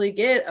actually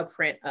get a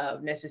print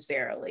of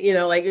necessarily, you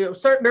know, like there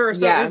are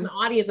certain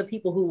audience of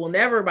people who will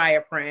never buy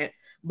a print,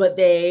 but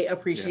they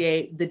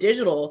appreciate the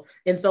digital.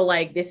 And so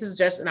like, this is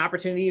just an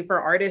opportunity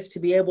for artists to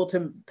be able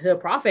to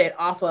profit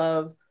off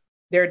of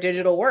their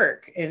digital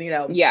work. And, you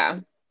know,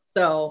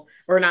 so,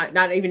 or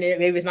not even,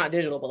 maybe it's not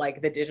digital, but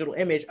like the digital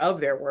image of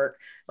their work.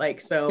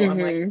 Like, so I'm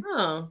like,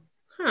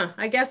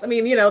 I guess, I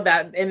mean, you know,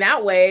 that in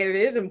that way it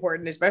is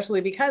important, especially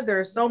because there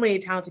are so many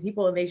talented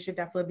people and they should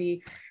definitely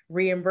be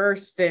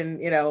reimbursed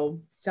and, you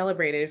know,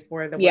 celebrated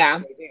for the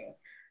work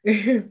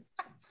they do.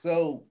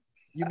 So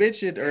you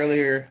mentioned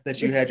earlier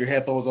that you had your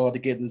headphones on to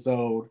get in the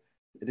zone.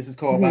 This is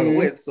called By the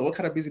Width. So what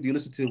kind of music do you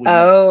listen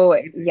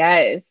to?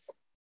 Yes.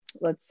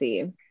 Let's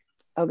see.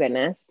 Oh,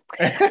 goodness.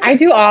 I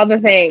do all the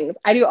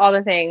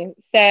things.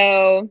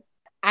 So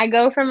I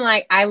go from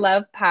like, I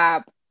love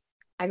pop.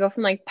 I go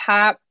from like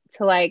pop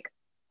to like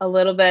a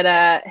little bit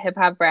of hip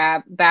hop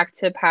rap, back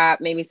to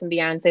pop, maybe some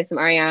Beyonce, some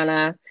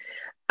Ariana,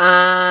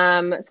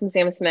 some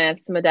Sam Smith,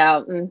 some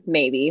Adele,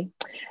 maybe,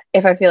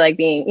 if I feel like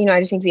being, you know, I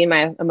just need to be in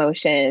my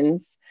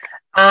emotions.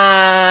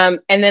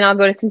 And then I'll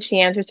go to some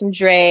Chance or some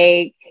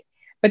Drake,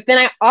 but then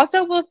I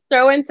also will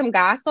throw in some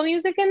gospel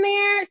music in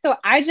there. So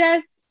I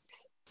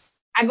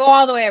go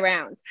all the way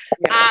around.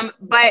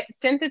 But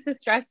since it's a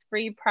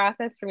stress-free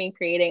process for me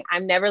creating,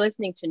 I'm never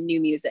listening to new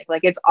music.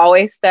 Like it's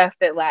always stuff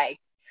that like,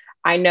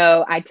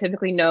 I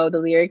typically know the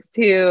lyrics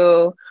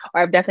to,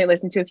 or I've definitely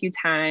listened to a few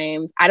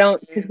times. I don't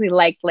typically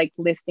like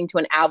listening to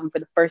an album for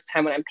the first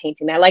time when I'm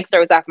painting. That like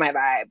throws off my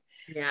vibe.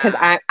 Because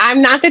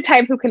I'm not the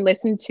type who can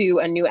listen to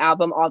a new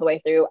album all the way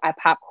through. I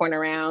popcorn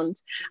around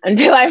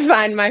until I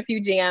find my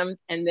few jams,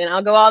 and then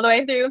I'll go all the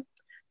way through.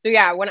 So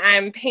yeah, when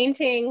I'm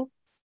painting,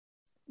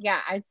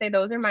 I'd say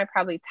those are my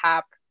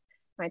top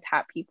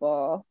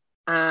people.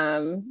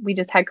 We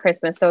just had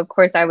Christmas, so of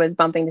course I was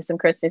bumping to some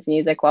Christmas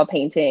music while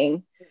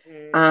painting.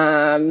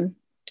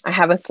 I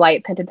have a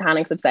slight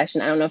pentatonics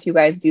obsession. I don't know if you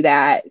guys do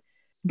that,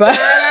 but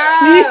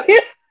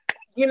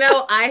you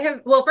know,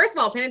 well, first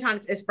of all,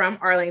 Pentatonics is from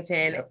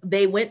Arlington. Yep.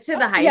 They went to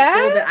the high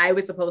school that I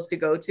was supposed to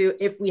go to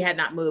if we had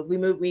not moved.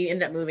 We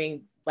ended up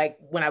moving like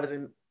when I was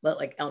in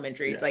like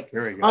elementary, like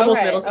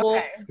almost middle school.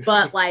 Okay.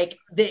 But like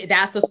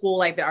that's the school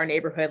like that our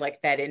neighborhood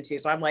like fed into.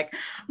 So I'm like,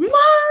 Mom,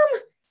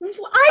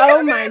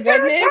 oh my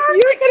goodness,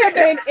 you could have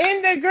been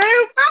in the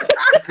group.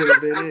 Could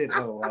have been in.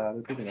 Oh wow,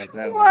 like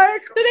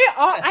that. So they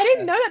all, I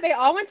didn't know that they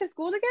all went to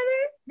school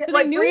together. So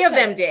like 3 of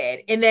them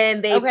did, and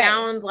then they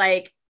found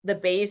like the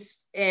bassist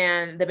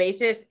and the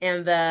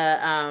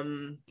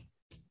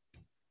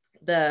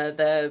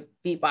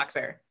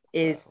beatboxer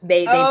is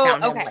they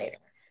found him later.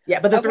 Yeah,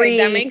 but the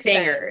 3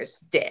 singers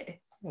did.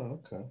 Oh,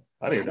 okay.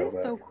 I didn't know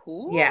that. So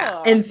cool.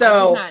 Yeah. And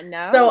so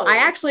I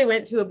actually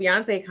went to a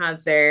Beyonce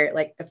concert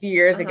like a few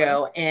years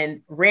ago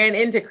and ran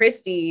into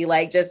Christy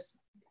like just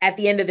at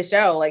the end of the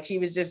show. Like she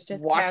was just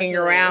walking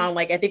around.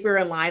 Like I think we were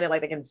in line at like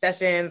the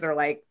concessions or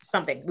like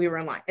something. We were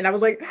in line. And I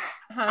was like,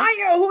 I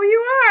know who you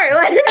are.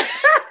 Like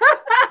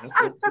that's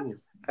so cool.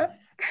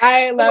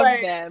 I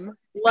love them.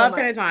 Love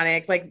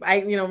Pentatonics. Like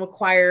I'm a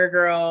choir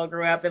girl,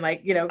 grew up and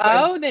like,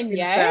 then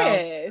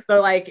yes. So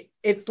like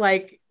it's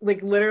like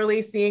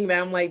literally seeing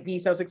them like be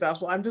so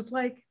successful. I'm just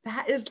like,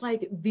 that is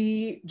like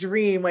the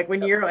dream. Like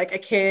when you're like a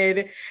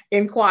kid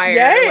in choir,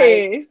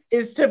 like,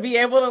 is to be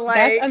able to like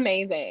that's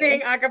amazing.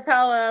 Sing a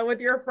cappella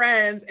with your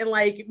friends and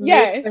like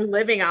make a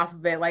living off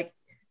of it. Like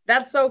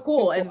that's so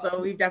cool. And so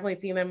we've definitely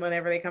seen them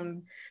whenever they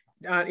come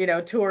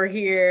tour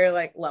here,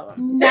 like love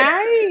them.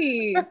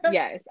 Nice.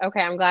 Yes.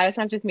 Okay. I'm glad it's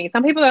not just me.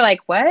 Some people are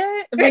like, what?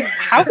 I'm like,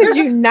 how could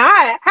you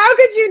not? How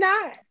could you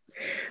not?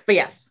 But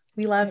yes,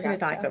 we love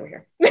Pentatonics over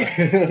here.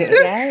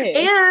 Yes.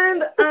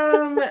 And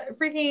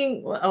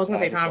freaking, I was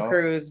gonna say Tom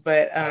Cruise,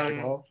 but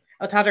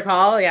Todrick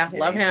Hall,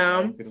 love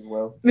him as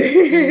well.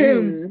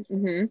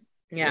 Mm-hmm.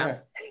 Yeah.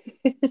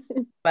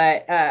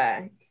 But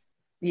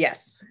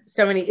yes,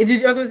 so many.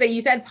 I was gonna say,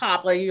 you said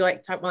pop. Like you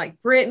like talk about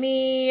like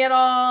Britney at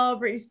all?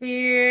 Britney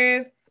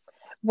Spears.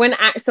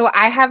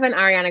 I have an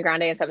Ariana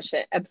Grande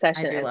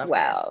obsession as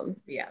well. Her.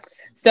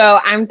 Yes. So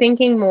I'm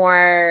thinking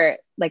more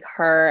like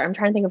her. I'm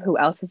trying to think of who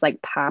else is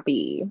like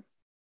poppy.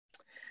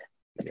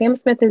 Sam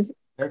Smith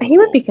he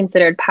would be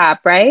considered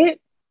pop, right?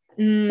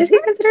 Is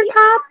he considered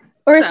pop,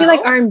 or is he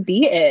like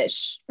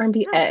R&B-ish?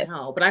 R&B-ish.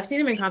 No, but I've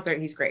seen him in concert.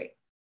 He's great.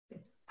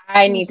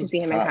 I need to see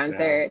him in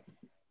concert.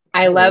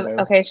 I love.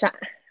 Okay,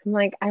 I'm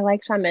like, I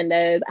like Shawn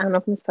Mendes. I don't know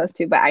if I'm supposed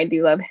to, but I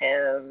do love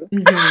him.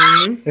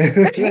 Mm-hmm.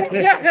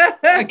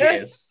 I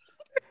guess.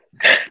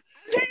 I'm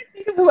trying to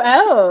think of who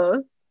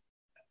else.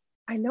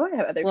 I know I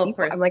have other people.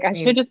 Course, I'm like, I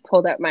should just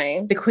pulled up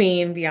the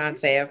Queen,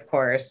 Beyonce, of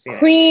course.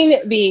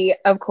 Queen Bee,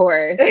 of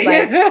course.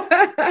 Like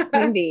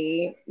Queen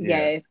Bee,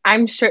 yes.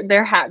 I'm sure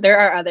there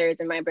are others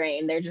in my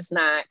brain. They're just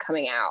not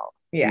coming out.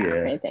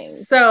 Yeah. I think.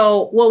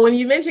 So, when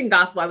you mentioned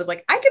gospel, I was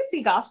like, I could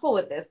see gospel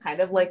with this kind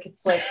of like,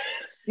 it's like,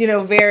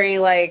 very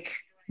like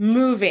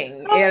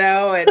moving,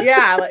 and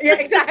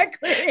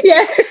exactly.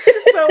 Yeah.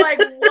 So like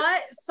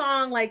what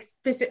song like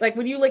specific, like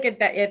when you look at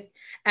that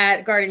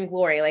at Garden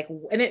Glory, like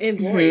in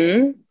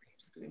Glory,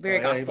 very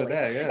gospel.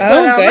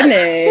 Oh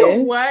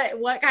goodness.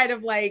 What kind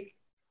of like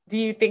do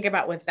you think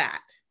about with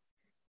that?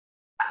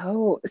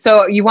 Oh,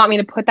 so you want me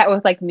to put that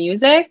with like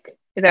music?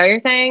 Is that what you're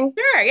saying?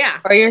 Sure, yeah.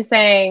 Or you're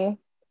saying,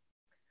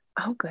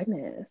 oh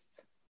goodness.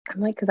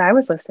 I'm like, because I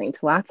was listening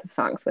to lots of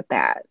songs with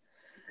that.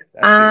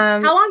 How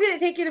long did it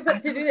take you to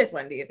do this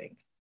one, do you think?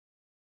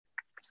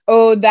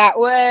 Oh, that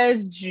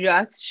was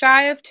just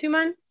shy of 2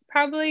 months,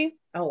 probably.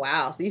 Oh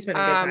wow, so you spent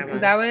a good time on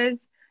it.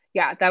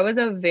 That was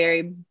a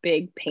very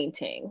big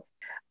painting.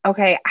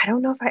 Okay, I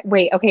don't know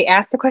if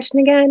ask the question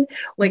again.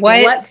 Like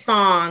what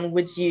song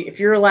would you, if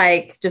you're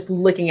like just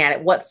looking at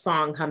it, what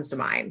song comes to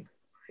mind?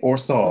 Or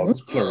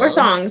songs, plural. Or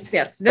songs,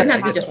 yes. It doesn't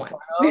have to be just one.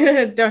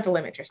 Don't have to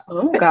limit yourself.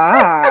 Oh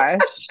gosh.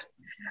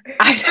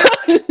 I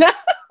don't know.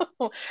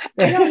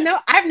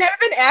 I've never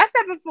been asked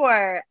that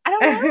before. I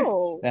don't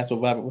know. That's what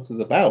Vibrant is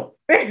about.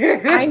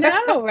 I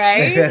know,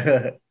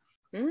 right?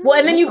 Well,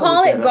 and then you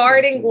call it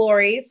Garden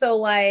Glory. So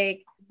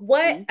like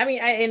what, I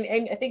mean,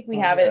 I think we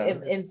have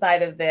it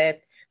inside of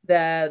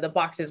the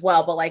box as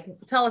well, but like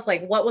tell us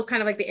like what was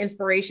kind of like the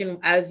inspiration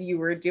as you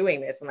were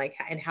doing this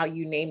and how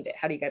you named it.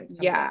 How do you get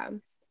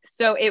it?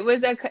 So it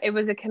was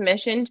a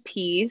commissioned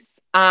piece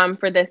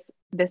for this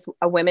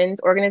a women's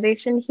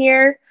organization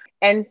here.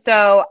 And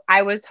so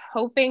I was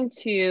hoping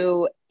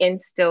to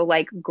instill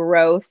like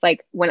growth.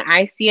 Like when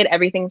I see it,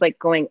 everything's like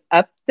going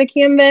up the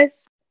canvas.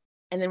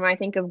 And then when I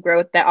think of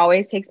growth, that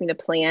always takes me to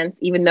plants,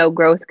 even though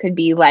growth could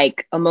be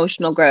like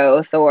emotional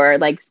growth or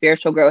like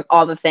spiritual growth,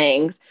 all the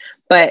things.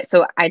 But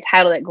so I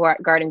titled it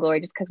Garden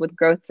Glory just because with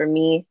growth for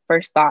me,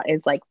 first thought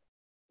is like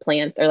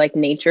plants or like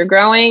nature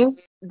growing.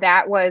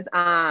 That was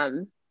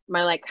my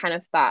like kind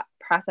of thought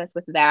process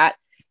with that.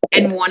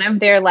 And one of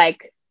their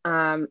like,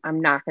 I'm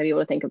not gonna be able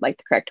to think of like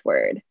the correct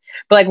word,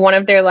 but like one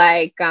of their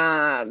like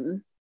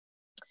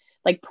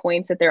like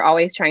points that they're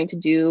always trying to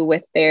do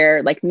with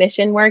their like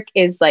mission work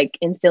is like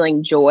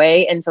instilling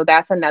joy. And so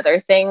that's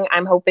another thing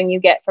I'm hoping you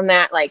get from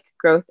that, like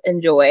growth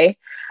and joy.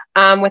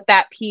 With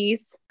that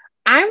piece,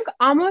 I'm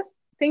almost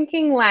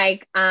thinking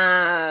like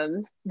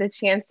the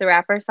Chance the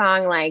Rapper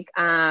song, like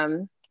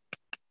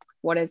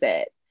what is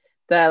it?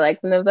 The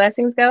like when the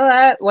blessings go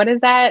up. What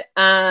is that?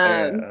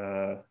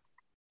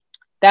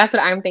 That's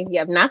what I'm thinking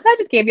of. Not that I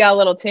just gave y'all a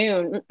little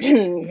tune.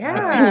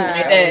 Yeah.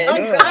 I did. Oh,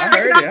 God. I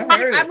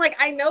heard it. I'm like,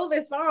 I know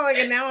this song,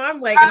 and now I'm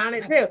like on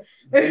it too.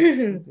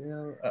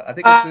 Yeah, I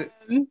think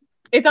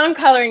it's on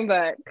Coloring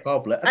Book.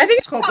 I think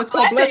it's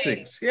called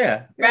Blessings.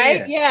 Yeah.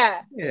 Right?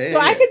 Yeah. So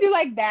I could do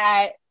like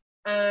that.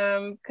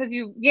 Because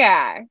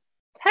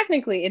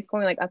technically it's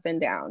going like up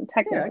and down.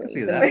 Technically. Yeah, I can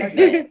see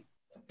that.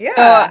 Yeah.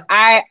 So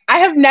I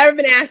have never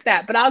been asked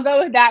that, but I'll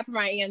go with that for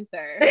my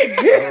answer.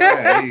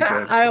 Right,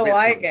 I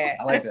like it.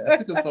 I like that. I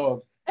think the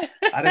song.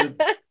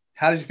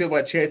 How did you feel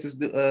about Chance's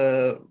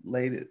the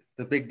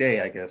big day?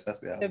 I guess that's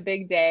the album. The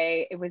Big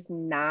Day. It did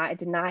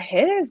not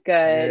hit as good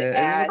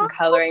as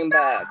Coloring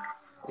Book.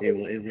 It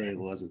really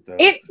wasn't though.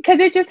 Because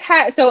it just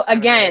had. So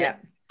again,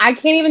 I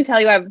can't even tell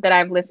you that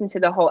I've listened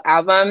to the whole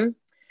album.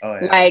 Oh,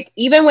 yeah. Like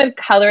even with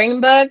Coloring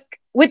Book.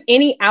 With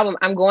any album,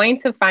 I'm going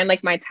to find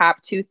like my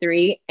top 2,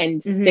 3 and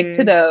stick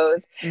to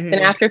those. Then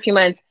after a few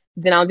months,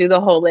 then I'll do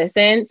the whole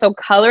listen. So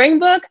Coloring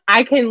Book,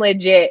 I can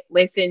legit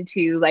listen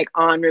to like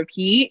on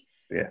repeat.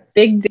 Yeah.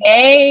 Big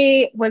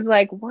Day was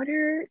like,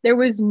 there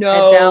was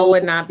no. Adele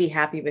would not be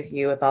happy with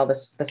you with all the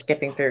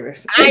skipping through.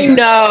 I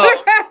know.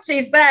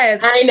 She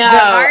said. I know.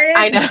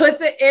 The artist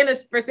puts it in a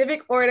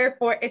specific order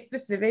for a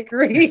specific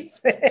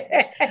reason.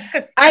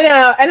 I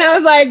know. And I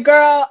was like,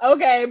 girl,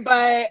 okay,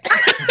 but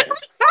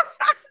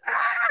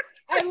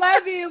I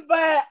love you,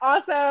 but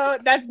also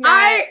that's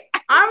not.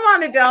 I'm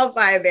on Adele's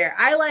side there.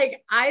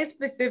 I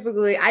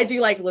specifically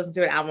do like to listen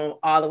to an album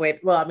all the way.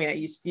 Well, I mean, I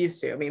used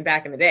to. I mean,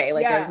 back in the day,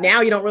 like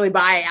now you don't really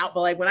buy it out,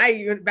 but like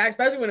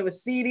especially when it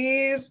was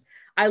CDs,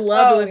 I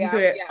love to listen to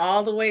it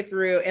all the way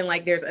through. And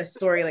like, there's a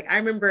story. Like I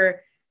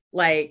remember,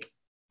 like.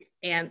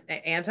 And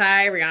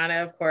Anti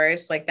Rihanna, of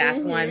course, like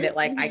that's one that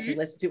like I can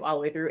listen to all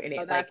the way through, and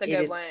it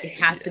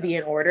has to be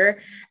in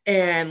order.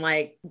 And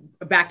like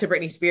back to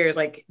Britney Spears,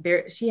 like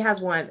she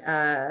has one.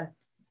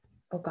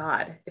 Oh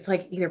God, it's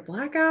like either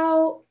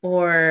Blackout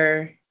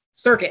or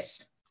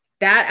Circus.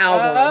 That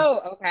album.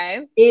 Oh,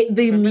 okay.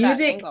 The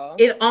music,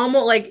 it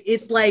almost like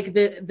it's like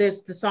the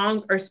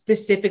songs are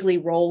specifically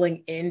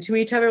rolling into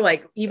each other.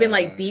 Like even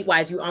like beat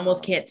wise, you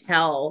almost can't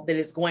tell that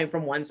it's going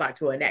from one song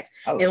to the next.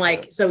 And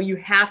like so you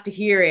have to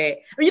hear it.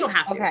 Or you don't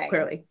have to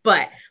clearly,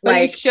 but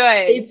like you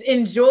should. It's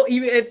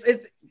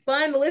it's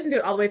fun to listen to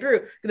it all the way through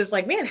because it's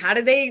like, man, how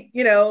did they?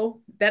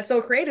 That's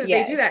so creative.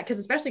 They do that because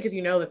especially because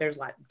that there's a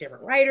lot of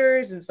different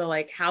writers, and so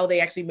like how they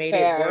actually made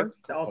it work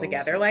all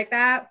together like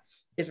that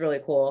is really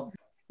cool.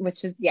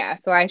 Which is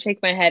so I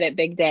shake my head at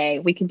Big Day.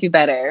 We can do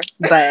better,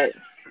 but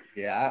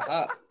it's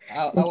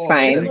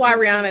fine. This is why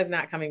Rihanna is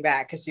not coming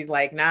back because she's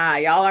like, nah,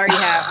 y'all already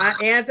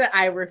have answer.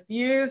 I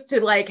refuse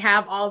to like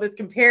have all this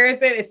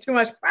comparison. It's too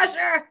much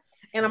pressure,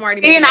 and I'm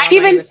already. And I'd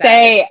even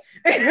say,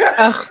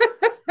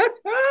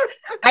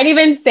 I'd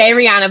even say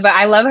Rihanna, but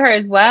I love her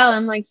as well.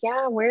 I'm like,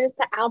 where's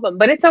the album?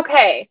 But it's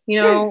okay.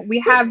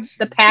 We have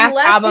the past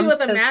album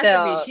with a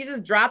masterpiece. She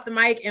just dropped the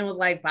mic and was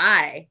like,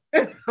 bye.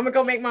 I'm gonna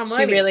go make my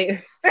money. She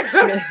really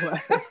was.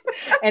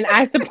 And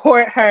I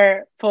support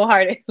her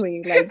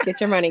full-heartedly. Like, get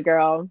your money,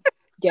 girl.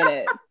 Get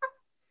it.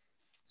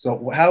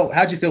 So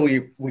how'd you feel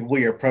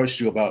when you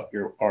approached you about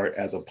your art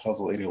as a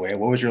puzzle anyway?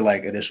 What was your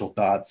like initial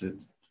thoughts and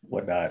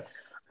whatnot?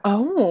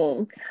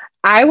 Oh,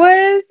 I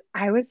was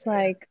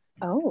like,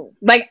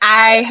 like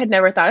I had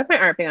never thought of my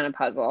art being on a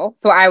puzzle.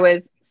 So I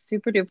was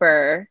super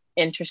duper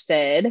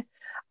interested.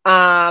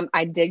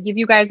 I did give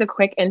you guys a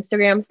quick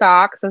Instagram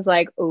stalk. So I was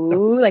like,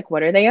 ooh, like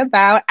what are they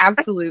about?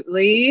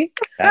 Absolutely.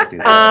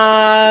 And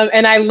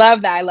I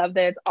love that. I love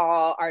that it's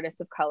all artists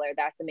of color.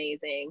 That's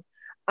amazing.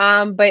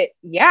 But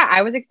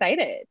I was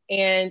excited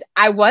and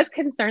I was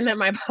concerned that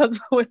my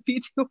puzzle would be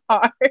too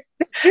hard.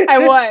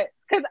 I was,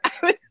 because I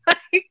was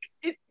like,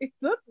 it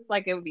looks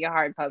like it would be a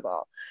hard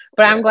puzzle,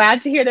 but I'm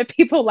glad to hear that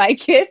people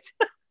like it.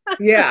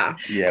 Yeah,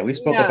 we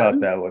spoke about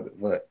that one,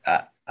 but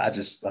I thought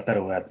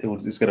it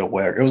was gonna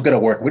work. It was gonna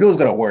work. We knew it was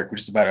gonna work.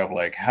 Which is a matter of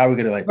like how are we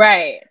gonna like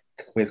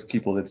with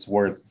people that's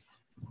worth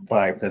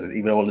buying because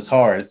even though it's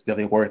hard, it's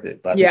definitely worth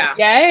it. But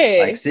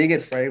like seeing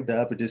it framed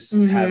up and just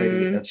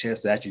having a chance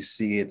to actually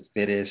see it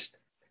finished.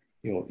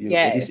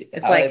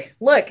 It's like,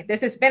 look,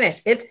 this is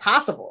finished. It's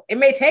possible. It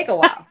may take a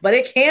while, but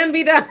it can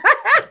be done.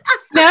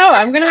 No,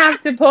 I'm gonna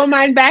have to pull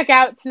mine back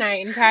out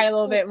tonight and try a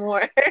little bit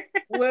more.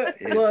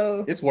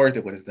 It's worth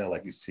it when it's done.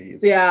 Like you see,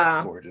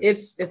 it's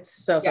gorgeous.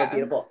 It's so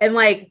beautiful. And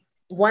like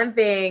one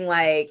thing,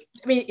 like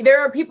I mean,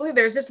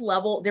 there's just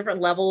different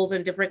levels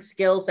and different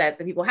skill sets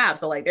that people have.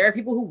 So like there are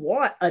people who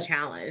want a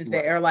challenge.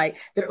 They're like,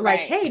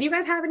 hey, do you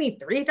guys have any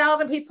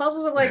 3,000 piece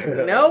puzzles? I'm like,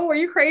 no, are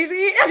you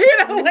crazy?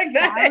 Like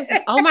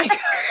that. Oh my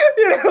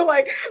God.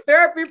 Like there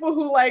are people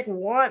who like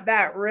want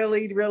that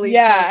really, really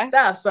fun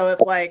stuff. So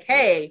it's like,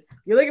 hey,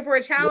 You're looking for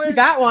a challenge? You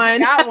got one.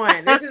 Got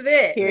one. This is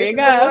it. Here this you is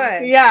go. The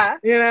one. Yeah.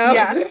 You know?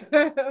 Yeah. We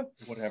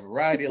want to have a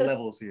variety of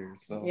levels here.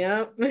 So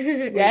Yep.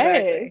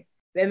 Exactly.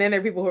 And then there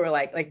are people who are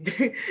like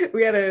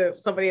we had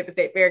somebody at the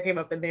state fair came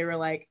up and they were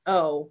like,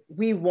 oh,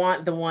 we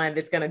want the one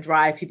that's going to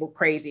drive people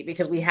crazy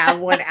because we have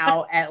one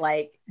out at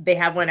they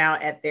have one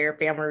out at their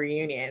family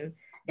reunion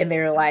and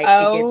they're like,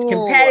 it gets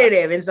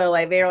competitive. And so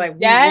like, they're like,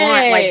 we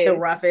want like the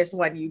roughest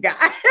one you got.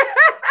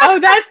 Oh,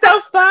 that's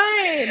so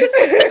fun.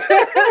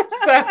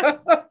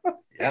 So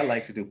yeah, I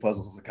like to do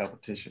puzzles as a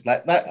competition,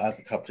 not as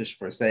a competition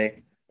per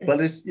se. But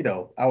it's,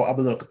 I'm a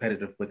little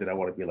competitive with it. I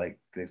want to be like,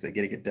 they say,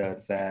 getting it done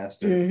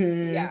fast.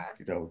 Yeah.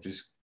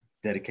 Just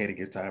dedicating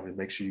your time and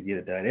make sure you get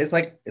it done. It's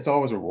like, it's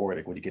always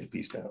rewarding when you get a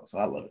piece done. So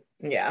I love it.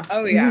 Yeah.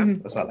 Oh, yeah.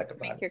 That's what I like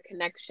about Make it. your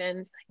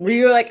connections. Were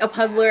you like a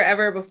puzzler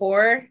ever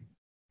before?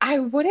 I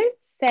wouldn't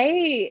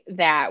say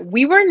that.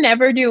 We were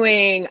never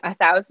doing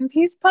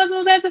 1,000-piece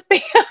puzzles as a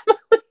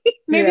family.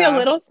 Maybe a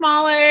little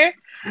smaller.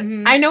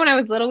 Mm-hmm. I know when I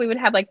was little, we would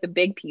have like the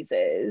big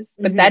pieces,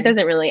 but that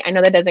doesn't really, I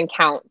know that doesn't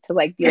count to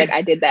like be like,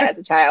 I did that as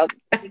a child.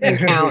 You can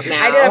count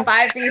now. I did a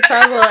 5-piece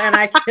puzzle and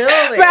I killed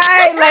it.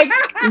 Right. Like,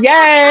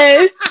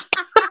 yes.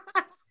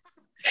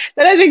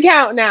 That doesn't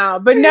count now.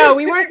 But no,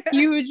 we weren't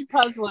huge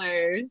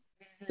puzzlers.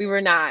 We were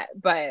not,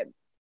 but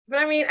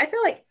I mean, I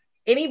feel like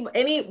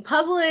any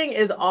puzzling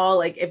is all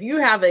like, if you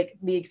have like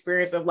the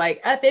experience of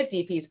like a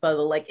 50-piece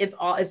puzzle, like it's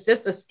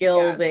just a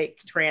skill that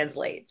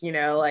translates,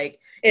 like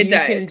it you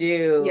does. can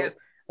do. Yep.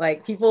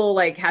 Like people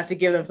like have to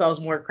give themselves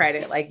more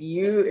credit. Like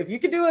if you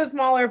can do a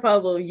smaller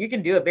puzzle, you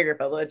can do a bigger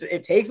puzzle.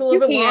 It takes a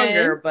little bit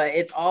longer, but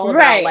it's all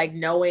about like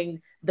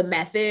knowing the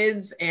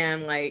methods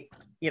and like,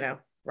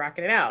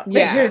 rocking it out.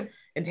 Yeah.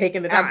 And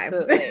taking the time.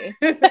 Absolutely.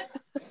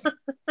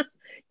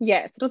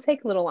 Yes, it'll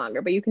take a little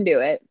longer, but you can do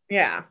it.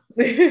 Yeah.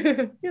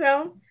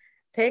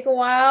 Take a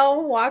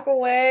while, walk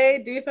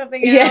away, do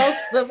something else.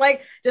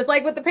 Just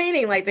like with the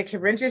painting, like to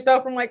convince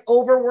yourself from like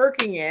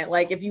overworking it.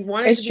 Like if you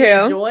want it to be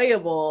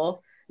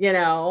enjoyable,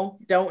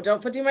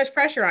 don't put too much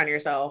pressure on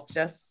yourself.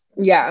 Just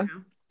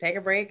take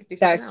a break, do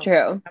something else.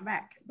 True. Come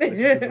back.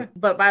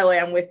 But by the way,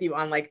 I'm with you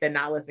on like the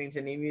not listening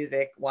to new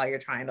music while you're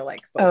trying to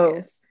like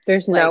focus. Oh,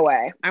 there's no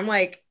way. I'm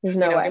like, there's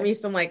no way. Give me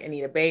some like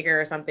Anita Baker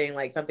or something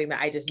that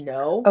I just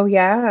know. Oh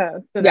yeah.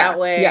 So that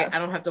way I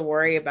don't have to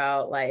worry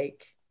about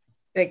like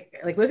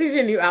listening to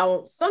a new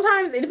album.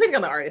 Sometimes it depends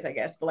on the artist, I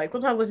guess, but like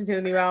sometimes listening to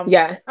a new album,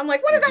 I'm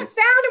like, what is that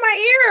sound in my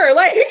ear?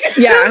 Like,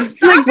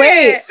 like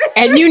wait,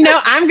 and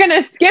I'm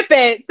gonna skip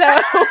it. So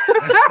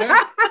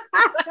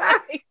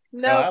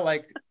no, I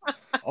like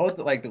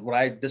when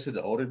I listen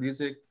to older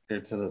music or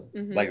to the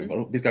like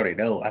music I already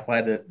know. I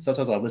find that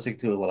sometimes when I'm listening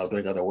to it while I'm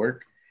doing other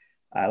work,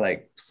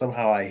 I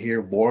somehow I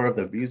hear more of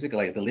the music,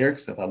 like the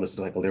lyrics. If I'm listening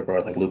to like a lyric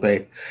artist like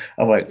Lupe,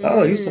 I'm like,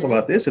 oh, he was talking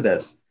about this, and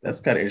that's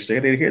kind of interesting. I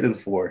didn't hear this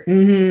before. I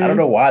don't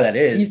know why that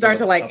is. You start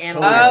to like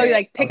analyze. You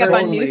like pick up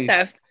on new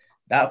stuff.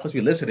 Not supposed to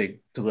be listening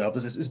to it.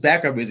 It's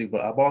background music,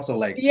 but I'm also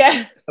like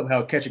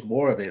somehow catching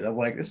more of it. I'm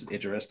like, this is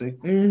interesting.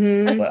 But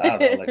I don't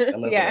know, like I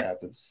love when it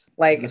happens.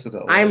 Like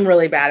I'm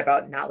really bad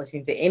about not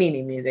listening to any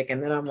new music,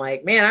 and then I'm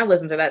like, man, I've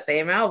listened to that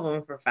same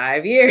album for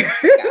 5 years.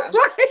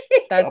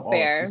 That's I'm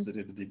fair. Always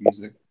listening to the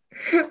music.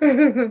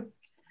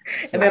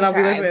 And then I'll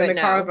be listening in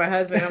the car with my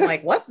husband. I'm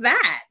like, what's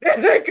that?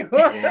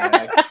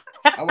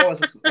 I'm always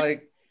just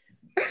like,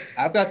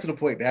 I've got to the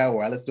point now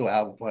where I listen to an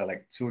album probably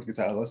like 2 or 3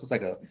 times. Unless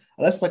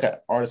it's like an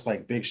artist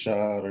like Big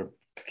Sean or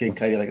Kid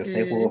Cudi, like a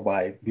staple of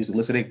my music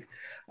listening.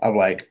 I'm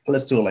like,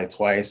 let's do it like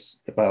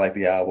twice if I like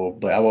the album,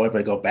 but I won't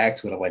ever go back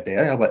to it. I'm like,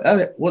 damn,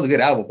 it was a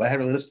good album, but I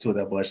haven't really listened to it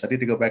that much. I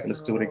need to go back and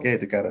listen to it again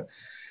to kind of.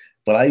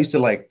 But I used to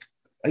love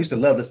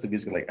listening to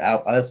music. Like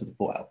I listen to the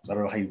full albums. I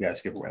don't know how you guys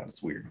skip around.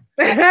 It's weird.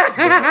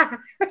 I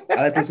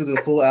like to listen to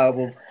the full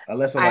album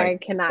unless I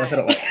cannot.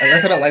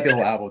 Unless I don't like the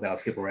whole album, then I'll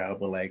skip around.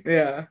 But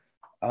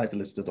I like to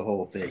listen to the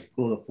whole thing,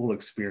 the full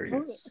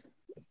experience.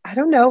 I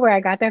don't know where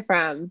I got that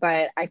from,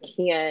 but I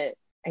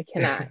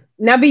cannot.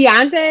 Now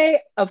Beyonce,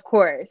 of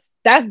course,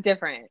 that's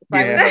different. So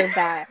I reserve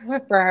that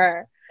for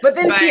her. But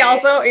then she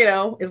also,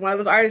 is one of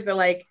those artists that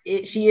like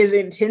she is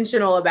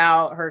intentional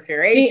about her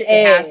curation.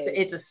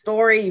 It's a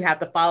story. You have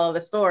to follow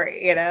the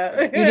story.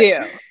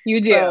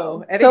 You do.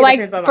 So I think it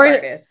depends on the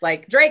artist.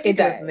 Like Drake, you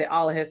can listen to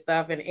all of his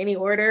stuff in any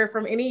order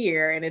from any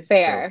year, and it's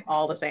fair.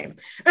 All the same.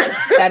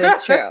 That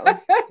is true.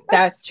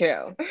 That's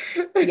true.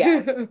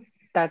 Yeah,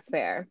 that's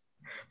fair.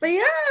 But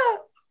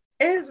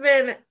it's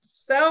been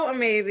so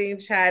amazing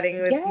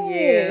chatting with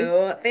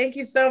you. Thank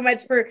you so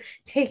much for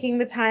taking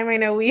the time. I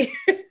know we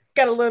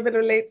got a little bit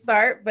of a late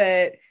start,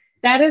 but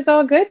that is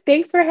all good.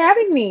 Thanks for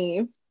having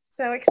me.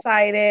 So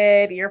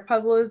excited. Your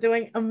puzzle is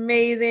doing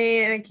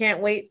amazing, and I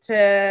can't wait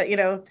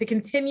to, to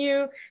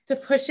continue to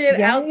push it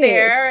out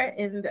there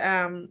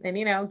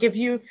and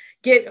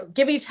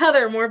give each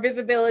other more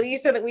visibility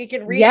so that we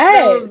can reach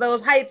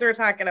those heights we're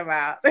talking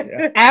about.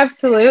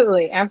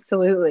 Absolutely.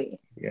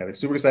 Yeah, I'm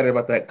super excited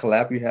about that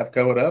collab you have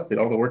coming up and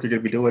all the work you're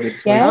going to be doing in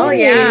 2020. Oh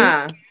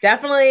yeah,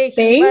 definitely.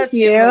 Thank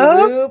you. In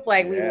the loop.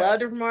 Like we love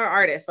to promote our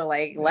artists, so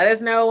like let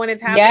us know when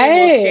it's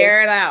happening. We'll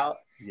share it out.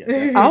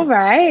 Yeah, all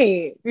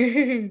right.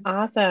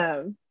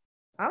 Awesome.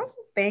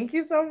 Awesome. Thank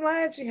you so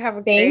much. You have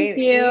a Thank great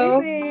you.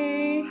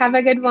 evening. Have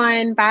a good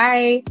one.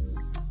 Bye.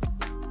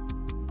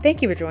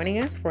 Thank you for joining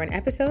us for an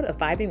episode of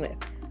Vibing With.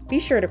 Be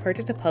sure to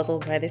purchase a puzzle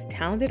by this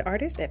talented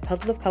artist at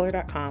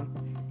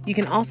puzzlesofcolor.com. You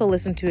can also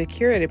listen to a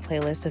curated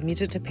playlist of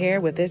music to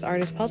pair with this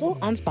artist's puzzle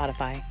on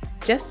Spotify.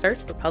 Just search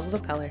for Puzzles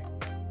of Color.